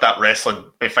storyline with that wrestling,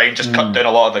 be fine. Just cut down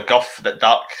a lot of the guff that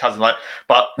Dark hasn't let.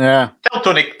 But tell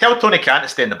Tony Khan to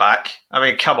stay in the back. I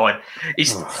mean, come on.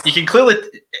 You can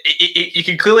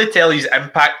clearly tell his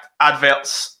Impact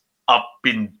adverts have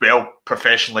been well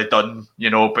professionally done. You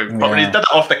know, but when he did it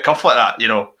off the cuff like that, you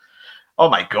know, oh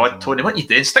my God, Tony, what are you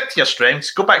doing? Stick to your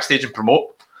strengths. Go backstage and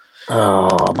promote.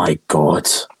 Oh my God.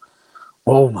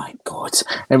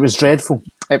 It was dreadful.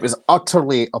 It was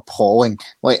utterly appalling.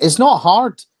 Like, it's not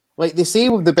hard. Like, they say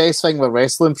the best thing with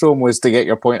wrestling promo was to get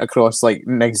your point across, like,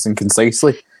 nice and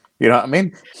concisely. You know what I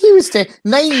mean? He was 9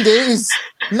 days.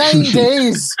 9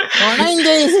 days. Oh, 9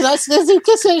 days. That's he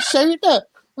just shouting it.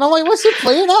 And I'm like, what's he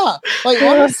playing at? Like,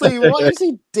 honestly, what is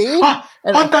he doing?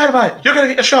 On Dynamite, you're going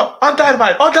to get your shot. On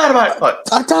Dynamite. On Dynamite.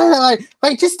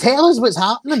 Like, just tell us what's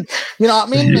happening. You know what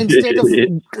I mean? Instead of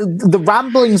the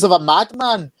ramblings of a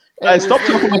madman. Stop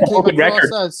talking about the open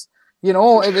record. You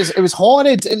know, it was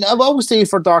horrid. And I will say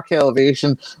for Dark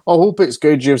Elevation, I hope it's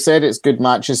good. You've said it's good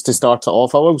matches to start it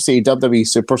off. I will say WWE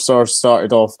Superstars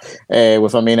started off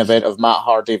with a main event of Matt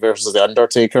Hardy versus The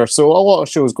Undertaker. So a lot of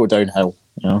shows go downhill.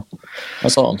 You know,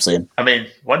 that's all I'm saying. I mean,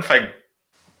 one thing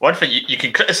you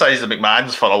can criticise the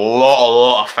McMahons for a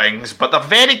lot of things, but they're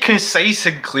very concise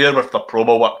and clear with their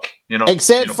promo work. You know,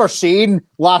 except for Shane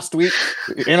last week.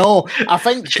 You know, I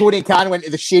think Tony Khan went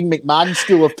to the Shane McMahon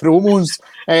school of promos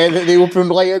that they opened.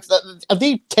 Like, are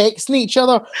they texting each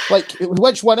other? Like,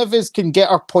 which one of us can get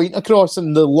our point across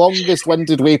in the longest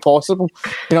winded way possible?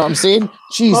 You know what I'm saying?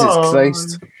 Jesus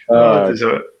Christ!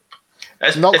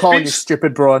 I'm not calling you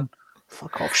stupid, Braun.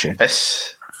 Fuck off, Shane.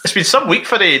 It's been some week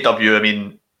for AEW. I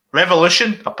mean,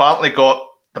 Revolution apparently got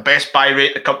the best buy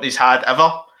rate the company's had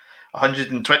ever.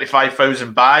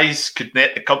 125,000 buys could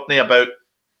net the company about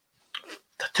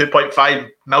 $2.5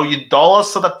 million.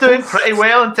 So they're doing pretty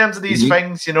well in terms of these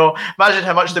things. You know, imagine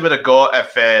how much they would have got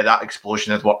if that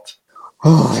explosion had worked.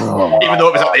 Even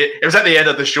though it was at the end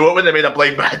of the show, it wouldn't have made a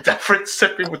blind bad difference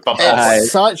if people would bump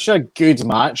It's such a good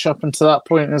match up until that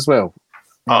point as well.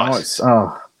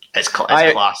 It's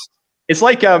class. It's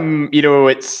like you know,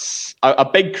 it's a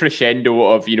big crescendo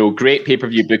of, you know, great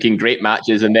pay-per-view booking, great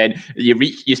matches, and then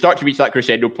you start to reach that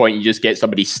crescendo point, you just get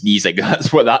somebody sneezing.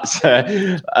 That's what like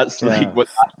what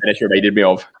that finish reminded me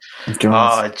of.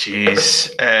 Oh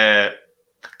jeez.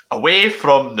 Away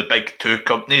from the big two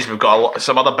companies, we've got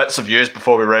some other bits of news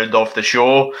before we round off the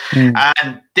show.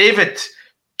 And David,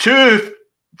 two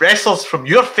wrestlers from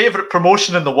your favourite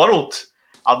promotion in the world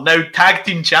are now tag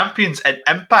team champions in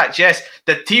Impact. Yes,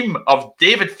 the team of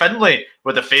David Finlay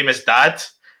with the famous dad.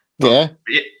 Yeah.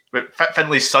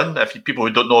 Finlay's son, if people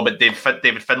who don't know about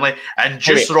David Finlay, and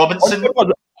Juice Robinson.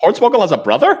 Hornswoggle has a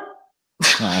brother?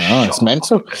 I know, it's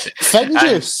mental.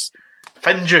 Finjuice.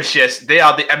 Finjuice, yes. They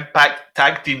are the Impact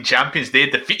tag team champions. They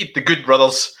defeated the Good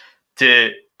Brothers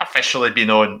to officially be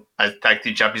known as tag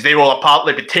team champions. They will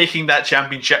apparently be taking that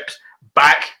championship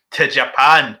back to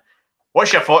Japan.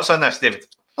 What's your thoughts on this, David?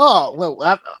 Oh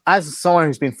well, as someone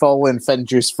who's been following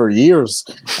Finjuice for years,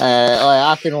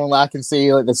 I can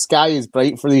say like the sky is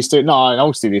bright for these two. No, in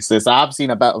all seriousness, I have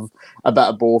seen a bit of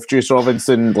both. Juice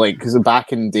Robinson, like, because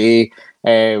back in the day,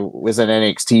 was in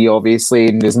NXT obviously,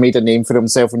 and has made a name for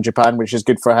himself in Japan, which is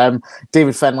good for him.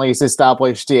 David Finlay has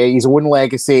established his own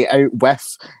legacy out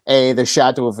with the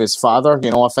shadow of his father.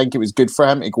 You know, I think it was good for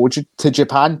him to go to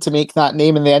Japan to make that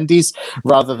name in the Indies,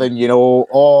 rather than, you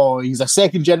know, he's a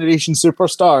second generation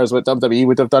superstar is what WWE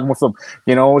would have done with him.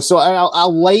 You know, so I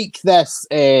like this.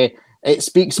 It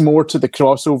speaks more to the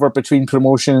crossover between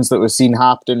promotions that we've seen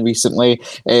happening recently.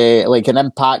 Like an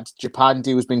Impact Japan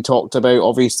deal has been talked about.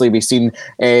 Obviously, we've seen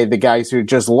the guys who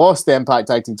just lost the Impact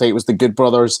Tag Team titles, the Good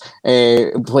Brothers,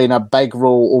 playing a big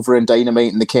role over in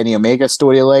Dynamite and the Kenny Omega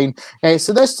storyline.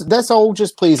 So this all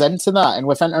just plays into that. And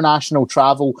with international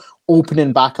travel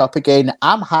opening back up again,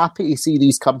 I'm happy to see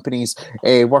these companies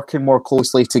working more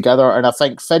closely together. And I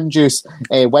think Finjuice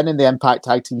winning the Impact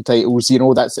Tag Team titles, you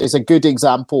know, it's a good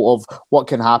example of what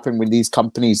can happen when these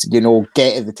companies, you know,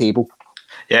 get at the table.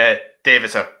 Yeah,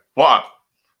 Dave, what a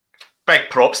big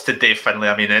props to Dave Finlay.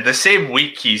 I mean, in the same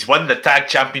week, he's won the tag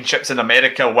championships in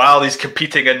America while he's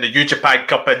competing in the New Japan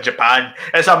Cup in Japan.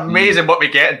 It's amazing what we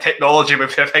get in technology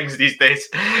with things these days.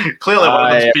 Clearly, one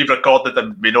of them's being recorded,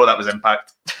 and we know that was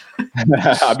Impact.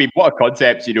 I mean, what a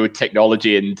concept, you know,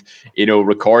 technology and, you know,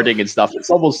 recording and stuff. It's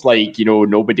almost like, you know,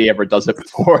 nobody ever does it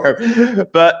before.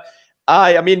 But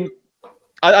I mean,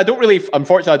 I don't really,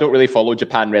 unfortunately, I don't really follow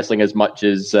Japan wrestling as much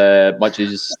as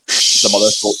some other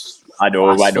folks. I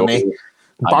know.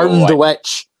 Burn the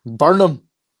witch. Burn them.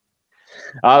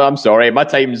 I'm sorry. My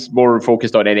time's more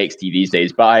focused on NXT these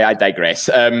days, but I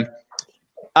digress.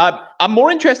 I'm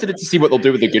more interested to see what they'll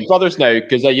do with the Good Brothers now,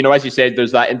 because, you know, as you said,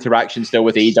 there's that interaction still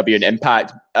with AEW and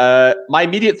Impact. My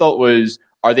immediate thought was,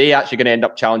 are they actually going to end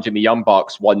up challenging the Young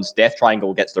Bucks once Death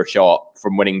Triangle gets their shot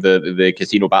from winning the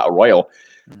Casino Battle Royal?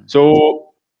 So,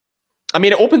 I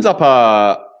mean, it opens up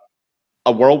a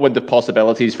whirlwind of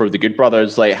possibilities for the Good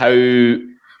Brothers. Like,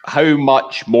 how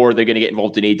much more are they going to get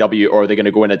involved in AEW, or are they going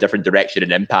to go in a different direction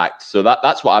in Impact? So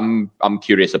that's what I'm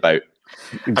curious about.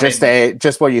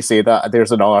 Just while you say that,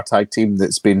 there's another tag team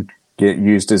that's been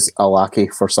used as a lackey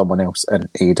for someone else in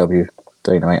AEW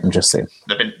Dynamite. I'm just saying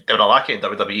they were a lackey in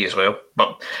WWE as well.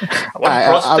 But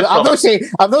I'm not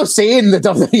saying the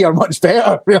WWE are much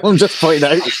better. I'm just pointing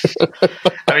out.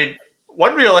 I mean,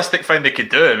 one realistic thing they could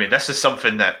do. I mean, this is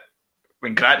something that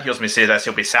when Grant hears me say this,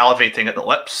 he'll be salivating at the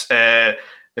lips.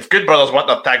 If Good Brothers want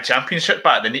their tag championship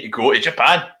back, they need to go to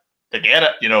Japan to get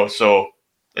it. You know, so.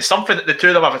 It's something that the two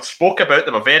of them have spoke about.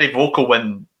 They were very vocal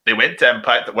when they went to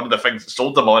Impact, that one of the things that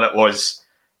sold them on it was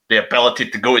the ability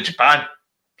to go to Japan.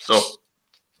 So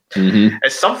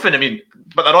it's something, I mean,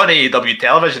 but they're on AEW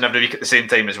television every week at the same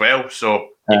time as well. So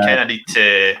you kind of need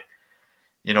to,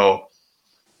 you know,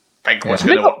 think what's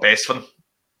going to work best for them.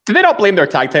 Do they not blame their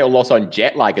tag title loss on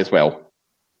jet lag as well?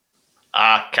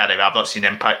 Can't remember. I've not seen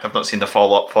Impact. I've not seen the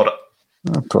follow-up for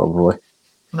it. Probably.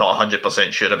 Not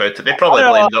 100% sure about it. They probably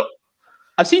blamed it.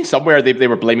 I've seen somewhere they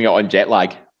were blaming it on jet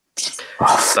lag.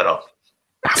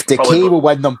 Decay will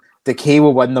win them. Decay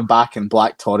will win them back in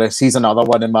Black Taurus. He's another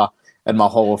one in my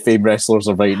Hall of Fame wrestlers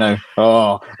of right now.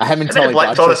 How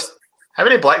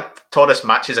many Black Taurus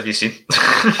matches have you seen?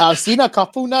 I've seen a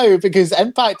couple now, because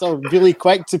Impact are really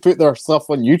quick to put their stuff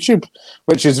on YouTube,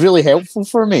 which is really helpful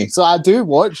for me. So I do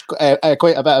watch quite a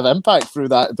bit of Impact through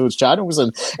those channels,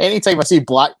 and anytime I see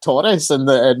Black Taurus and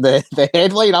the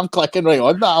headline, I'm clicking right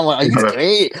on that. I'm like, he's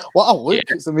great. What a look.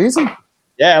 Yeah. It's amazing.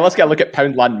 Yeah, let's get a look at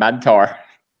Poundland Mantor.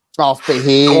 Oh,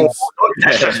 behave.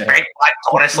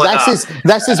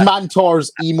 This is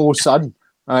Mantor's emo son.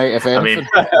 Right, if anything.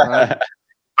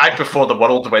 Back before the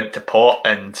world went to pot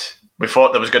and we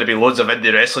thought there was going to be loads of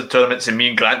indie wrestling tournaments, and me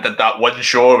and Grant did that one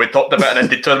show where we talked about an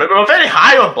indie tournament. We were very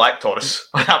high on Black Taurus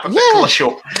on that particular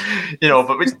show. You know,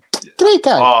 but great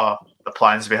guy. The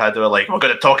plans we had, we were like, we're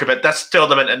going to talk about this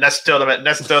tournament and this tournament and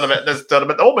this tournament and this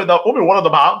tournament. Only one of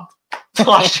them happened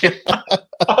last year.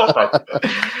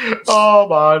 Oh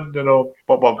man, you know,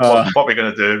 what are we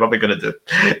going to do? What are we going to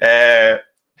do?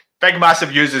 Big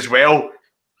massive news as well.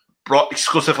 Brought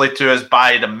exclusively to us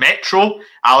by the Metro.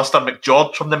 Alistair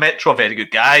McGeorge from the Metro, a very good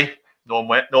guy. Know him.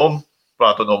 Well,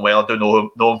 I don't know him well. I do know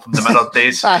him from the Mirror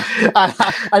days. I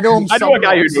know him. I know a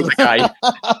guy who knows a guy.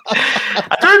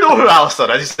 I do know who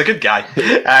Alistair is. He's a good guy.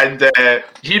 And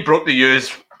he broke the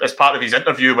news as part of his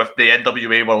interview with the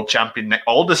NWA World Champion Nick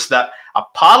Aldis that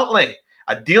apparently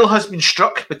a deal has been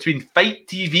struck between Fight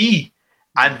TV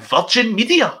and Virgin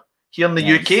Media here in the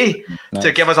UK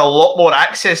to give us a lot more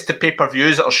access to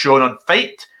pay-per-views that are shown on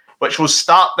Fight, which will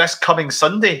start this coming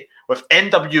Sunday with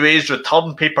NWA's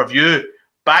return pay-per-view,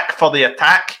 Back for the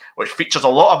Attack, which features a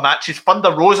lot of matches.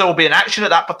 Thunder Rosa will be in action at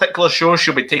that particular show.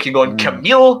 She'll be taking on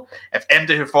Camille. If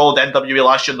MD who followed NWA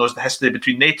last year knows the history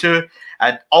between they two.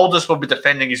 And Aldous will be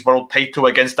defending his world title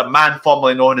against a man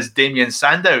formerly known as Damien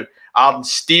Sandow, Arn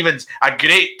Stevens. A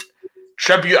great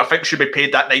tribute, I think, should be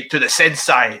paid that night to the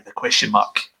Sensei, the question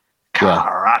mark.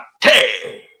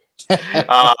 Karate!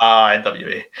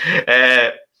 NWA.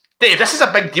 Dave, this is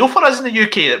a big deal for us in the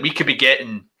UK that we could be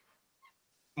getting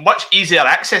much easier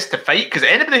access to Fight, because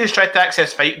anybody who's tried to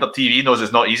access Fight on their TV knows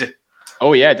it's not easy.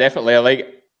 Oh yeah, definitely.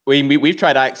 Like we've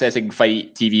tried accessing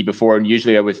Fight TV before, and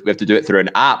usually we have to do it through an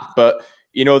app. But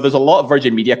there's a lot of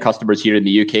Virgin Media customers here in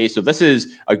the UK, so this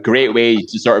is a great way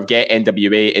to sort of get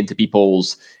NWA into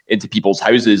people's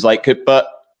houses. But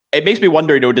it makes me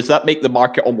wonder, does that make the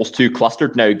market almost too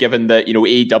clustered now, given that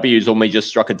AEW has only just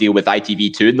struck a deal with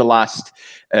ITV2 in the last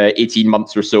 18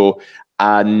 months or so,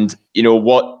 and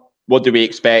what do we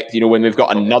expect, when we've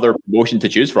got another promotion to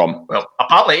choose from? Well,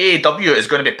 apparently AEW is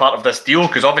going to be part of this deal,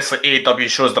 because obviously AEW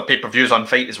shows the pay-per-views on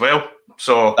Fight as well.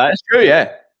 So that's true,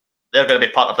 yeah. They're going to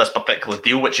be part of this particular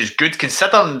deal, which is good,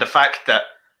 considering the fact that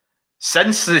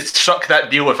since they struck that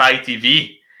deal with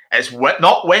ITV, it's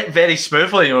not went very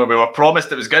smoothly. We were promised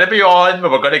it was going to be on. We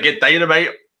were going to get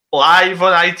Dynamite live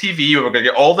on ITV. We were going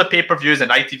to get all the pay-per-views,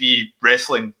 and ITV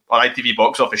Wrestling or ITV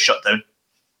Box Office shut down.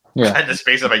 Yeah. In the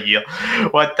space of a year.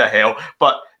 What the hell?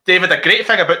 But David, the great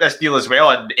thing about this deal as well,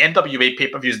 and the NWA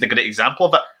pay-per-view is the great example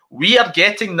of it, we are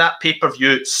getting that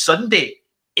pay-per-view Sunday,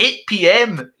 8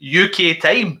 p.m. UK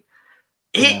time.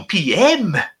 8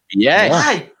 p.m. Yeah.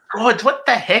 My God, what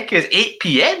the heck is 8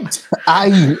 p.m.?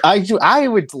 I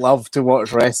would love to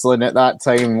watch wrestling at that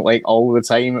time, like all the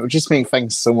time. It would just make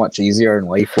things so much easier in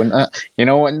life, wouldn't it?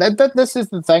 And this is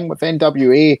the thing with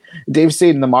NWA. Dave's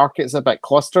saying the market's a bit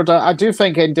clustered. I do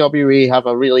think NWA have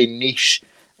a really niche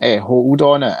hold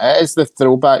on it. It is the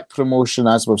throwback promotion,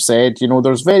 as we've said.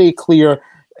 There's very clear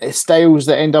styles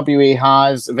that NWA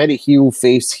has, very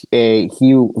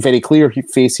very clear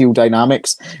face-heel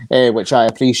dynamics, which I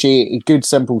appreciate. Good,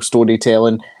 simple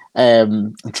storytelling.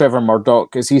 Trevor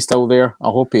Murdoch, is he still there? I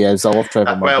hope he is. I love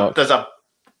Trevor Murdoch. Well,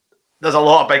 there's a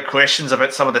lot of big questions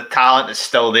about some of the talent that's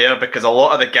still there, because a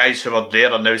lot of the guys who are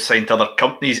there are now signed to other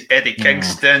companies. Eddie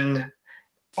Kingston,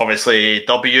 obviously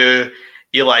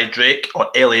Eli Drake,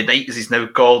 or LA Knight as he's now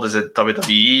called, is at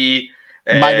WWE.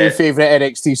 My new favourite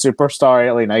NXT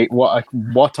superstar, LA Knight. What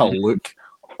a look!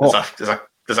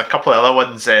 There's a couple of other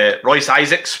ones. Royce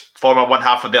Isaacs, former one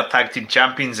half of their tag team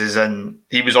champions,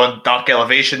 he was on Dark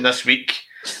Elevation this week.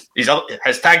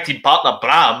 His tag team partner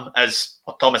Bram,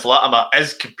 or Thomas Latimer,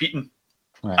 is competing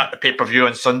at the pay-per-view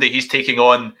on Sunday. He's taking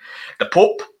on the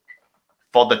Pope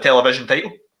for the television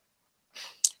title.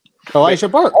 Elijah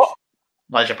Burke.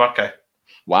 Elijah Burke.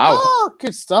 Wow. Oh,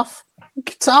 good stuff.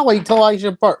 I liked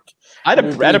Elijah Burke. I had a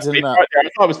break right there. I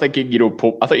thought I was thinking,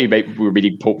 Pope. I thought we were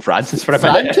reading Pope Francis for a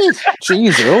minute.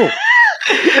 Jeez,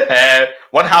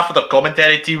 one half of the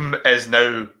commentary team is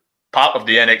now part of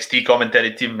the NXT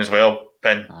commentary team as well.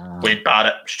 Ben Wade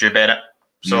Barrett, Stu Bennett.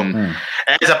 So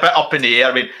it is a bit up in the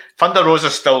air. I mean, Thunder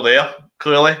Rosa's still there,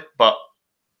 clearly, but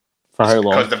for how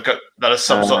long? Because there is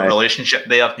some sort of relationship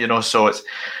there, So it's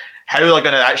how they're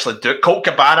going to actually do it. Colt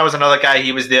Cabana was another guy.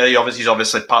 He was there. He's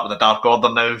obviously part of the Dark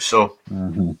Order now. So.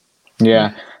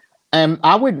 Yeah.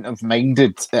 I wouldn't have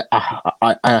minded.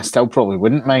 I still probably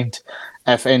wouldn't mind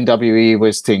if NWA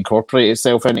was to incorporate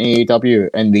itself into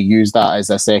AEW and they use that as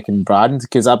a second brand,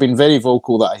 because I've been very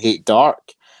vocal that I hate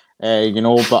Dark,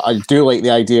 but I do like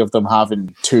the idea of them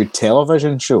having two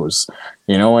television shows,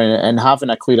 and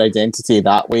having a clear identity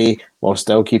that way while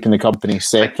still keeping the company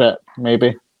separate,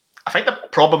 maybe. I think the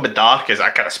problem with Dark is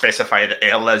I kind of specified it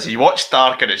earlier. Is you watch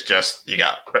Dark and it's just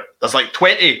there's like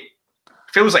 20.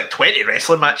 Feels like 20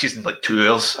 wrestling matches in like 2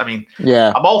 hours. I mean,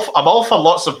 yeah, I'm all for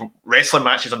lots of wrestling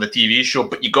matches on the TV show,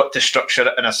 but you got to structure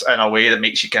it in a way that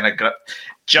makes you kind of grip.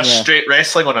 Straight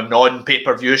wrestling on a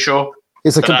non-pay-per-view show.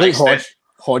 It's a complete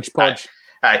hodgepodge.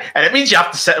 Aye. And it means you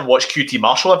have to sit and watch QT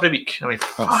Marshall every week. I mean,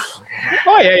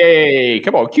 yeah.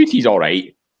 Come on, QT's all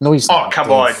right. No, he's not. Oh,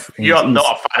 come on. You're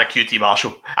not a fan of QT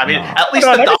Marshall. I mean, at least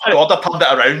the Dark Order turned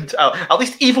it around. At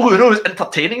least Evil Uno is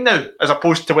entertaining now, as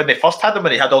opposed to when they first had him,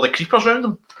 when he had all the creepers around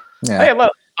him. Yeah. Hey,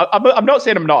 look, I'm not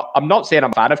saying I'm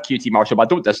a fan of QT Marshall, but I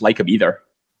don't dislike him either.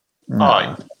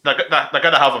 No. They're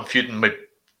going to have him feuding with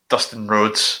Dustin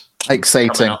Rhodes.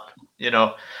 Exciting. Up,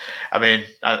 I mean,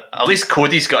 at least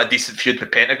Cody's got a decent feud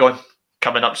with Pentagon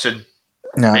coming up soon,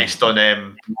 based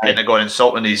on Pentagon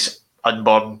insulting his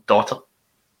unborn daughter.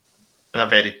 In a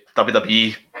very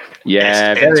WWE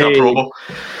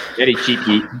very cheap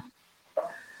heat.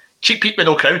 Cheap heat with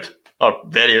no crowd. or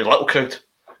very little crowd.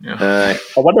 I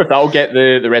wonder if that'll get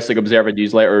the Wrestling Observer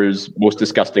newsletter's most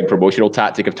disgusting promotional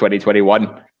tactic of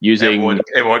 2021. Using it won't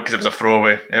because it was a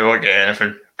throwaway. It won't get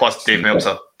anything. Plus, Dave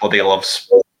Meltzer bloody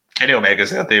loves Kenny Omega's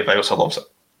there. Dave Meltzer loves it.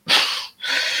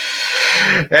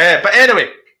 But anyway,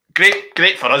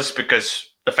 great for us because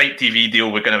the Fight TV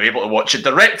deal, we're going to be able to watch it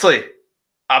directly.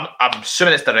 I'm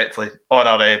assuming it's directly on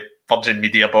our Virgin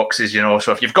Media boxes, you know.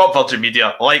 So if you've got Virgin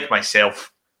Media, like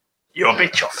myself, you'll be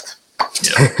chuffed.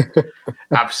 You know?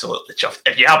 Absolutely chuffed.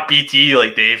 If you have BT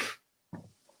like Dave,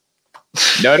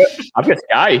 no, I've got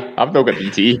Sky. I've not got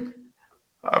BT.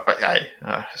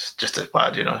 It's just as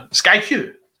bad, you know. Sky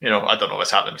Q, you know. I don't know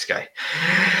what's happening with Sky,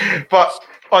 but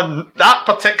on that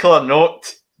particular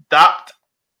note, that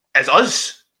is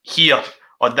us here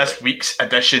on this week's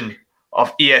edition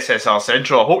of ESSR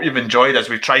Central. I hope you've enjoyed as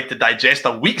we've tried to digest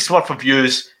a week's worth of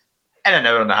views in an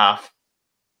hour and a half.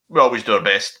 We always do our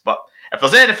best, but if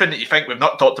there's anything that you think we've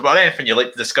not talked about, anything you'd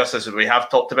like to discuss as we have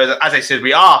talked about it, as I said,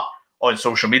 we are on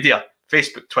social media,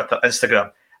 Facebook, Twitter,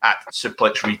 Instagram, at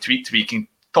Suplex Retweet. We can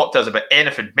talk to us about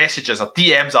anything. Messages or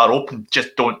DMs are open.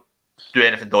 Just don't do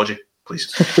anything dodgy,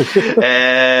 please.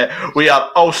 We are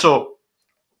also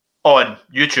on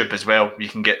YouTube as well. You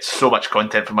can get so much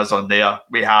content from us on there.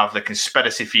 We have the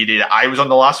conspiracy theory that I was on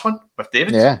the last one with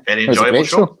David. Yeah, very enjoyable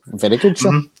show. Very good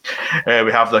show. Mm-hmm.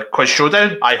 We have the quiz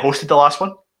showdown. I hosted the last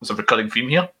one. There's a recurring theme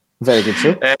here. Very good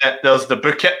show. There's the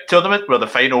Book It tournament where the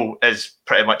final is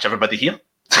pretty much everybody here.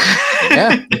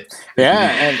 And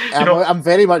I'm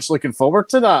very much looking forward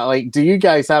to that. Like, do you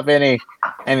guys have any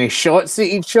shots at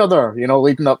each other? You know,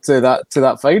 leading up to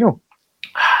that final.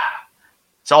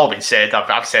 It's all been said.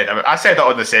 I said it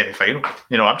on the semi-final.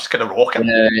 You know, I'm just gonna rock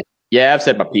it. Yeah, I've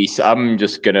said my piece. I'm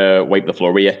just gonna wipe the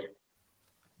floor with you.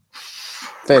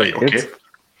 Very good. Okay.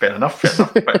 Fair enough.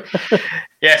 But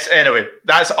yes, anyway,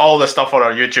 that's all the stuff on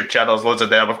our YouTube channel. There's loads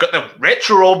of there. We've got the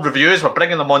retro old reviews. We're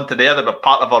bringing them onto there. They were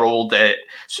part of our old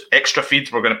extra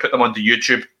feed. We're going to put them onto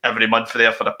YouTube every month for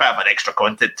there for a bit of an extra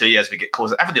content to you as we get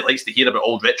closer. Everybody likes to hear about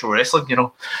old retro wrestling, you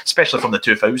know, especially from the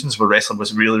 2000s where wrestling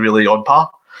was really, really on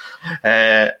par.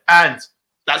 And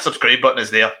that subscribe button is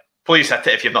there. Please hit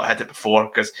it if you've not hit it before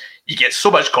because you get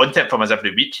so much content from us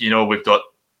every week. You know, we've got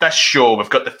this show, we've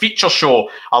got the feature show,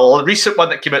 a recent one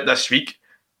that came out this week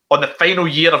on the final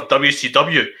year of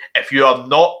WCW. If you are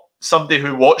not somebody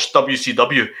who watched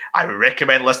WCW, I would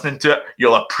recommend listening to it.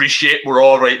 You'll appreciate we're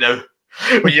all right now.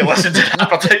 When you listen to that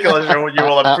particular show, you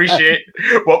will appreciate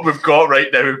what we've got right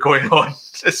now going on.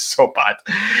 It's so bad.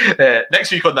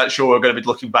 Next week on that show, we're going to be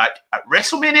looking back at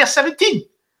WrestleMania 17.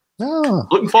 Oh,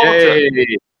 looking forward to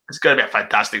it. It's going to be a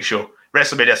fantastic show.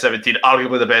 WrestleMania 17,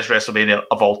 arguably the best WrestleMania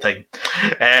of all time.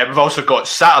 We've also got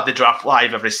Saturday Draft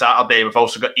Live every Saturday. We've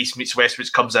also got East Meets West,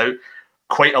 which comes out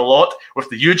quite a lot with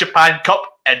the New Japan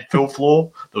Cup in full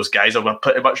flow. Those guys have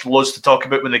pretty much loads to talk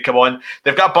about when they come on.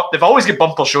 They've always got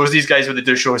bumper shows, these guys, when they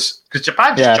do shows, because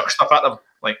Japan just chuck stuff at them.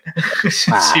 Like,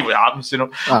 see what happens, you know.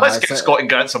 Let's give Scott and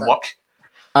Grant some work.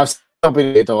 I've still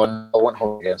been on. I won't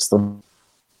hold against them.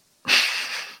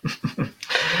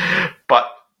 But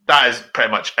that is pretty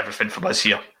much everything from us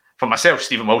here. For myself,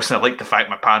 Stephen Wilson, I'd like to thank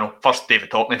my panel. First, David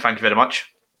Hockney, thank you very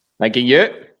much. Thanking you.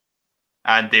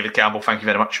 And David Campbell, thank you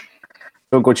very much.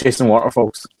 Don't go chasing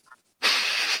waterfalls.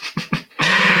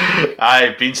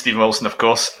 I've been Stephen Wilson, of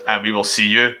course, and we will see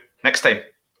you next time.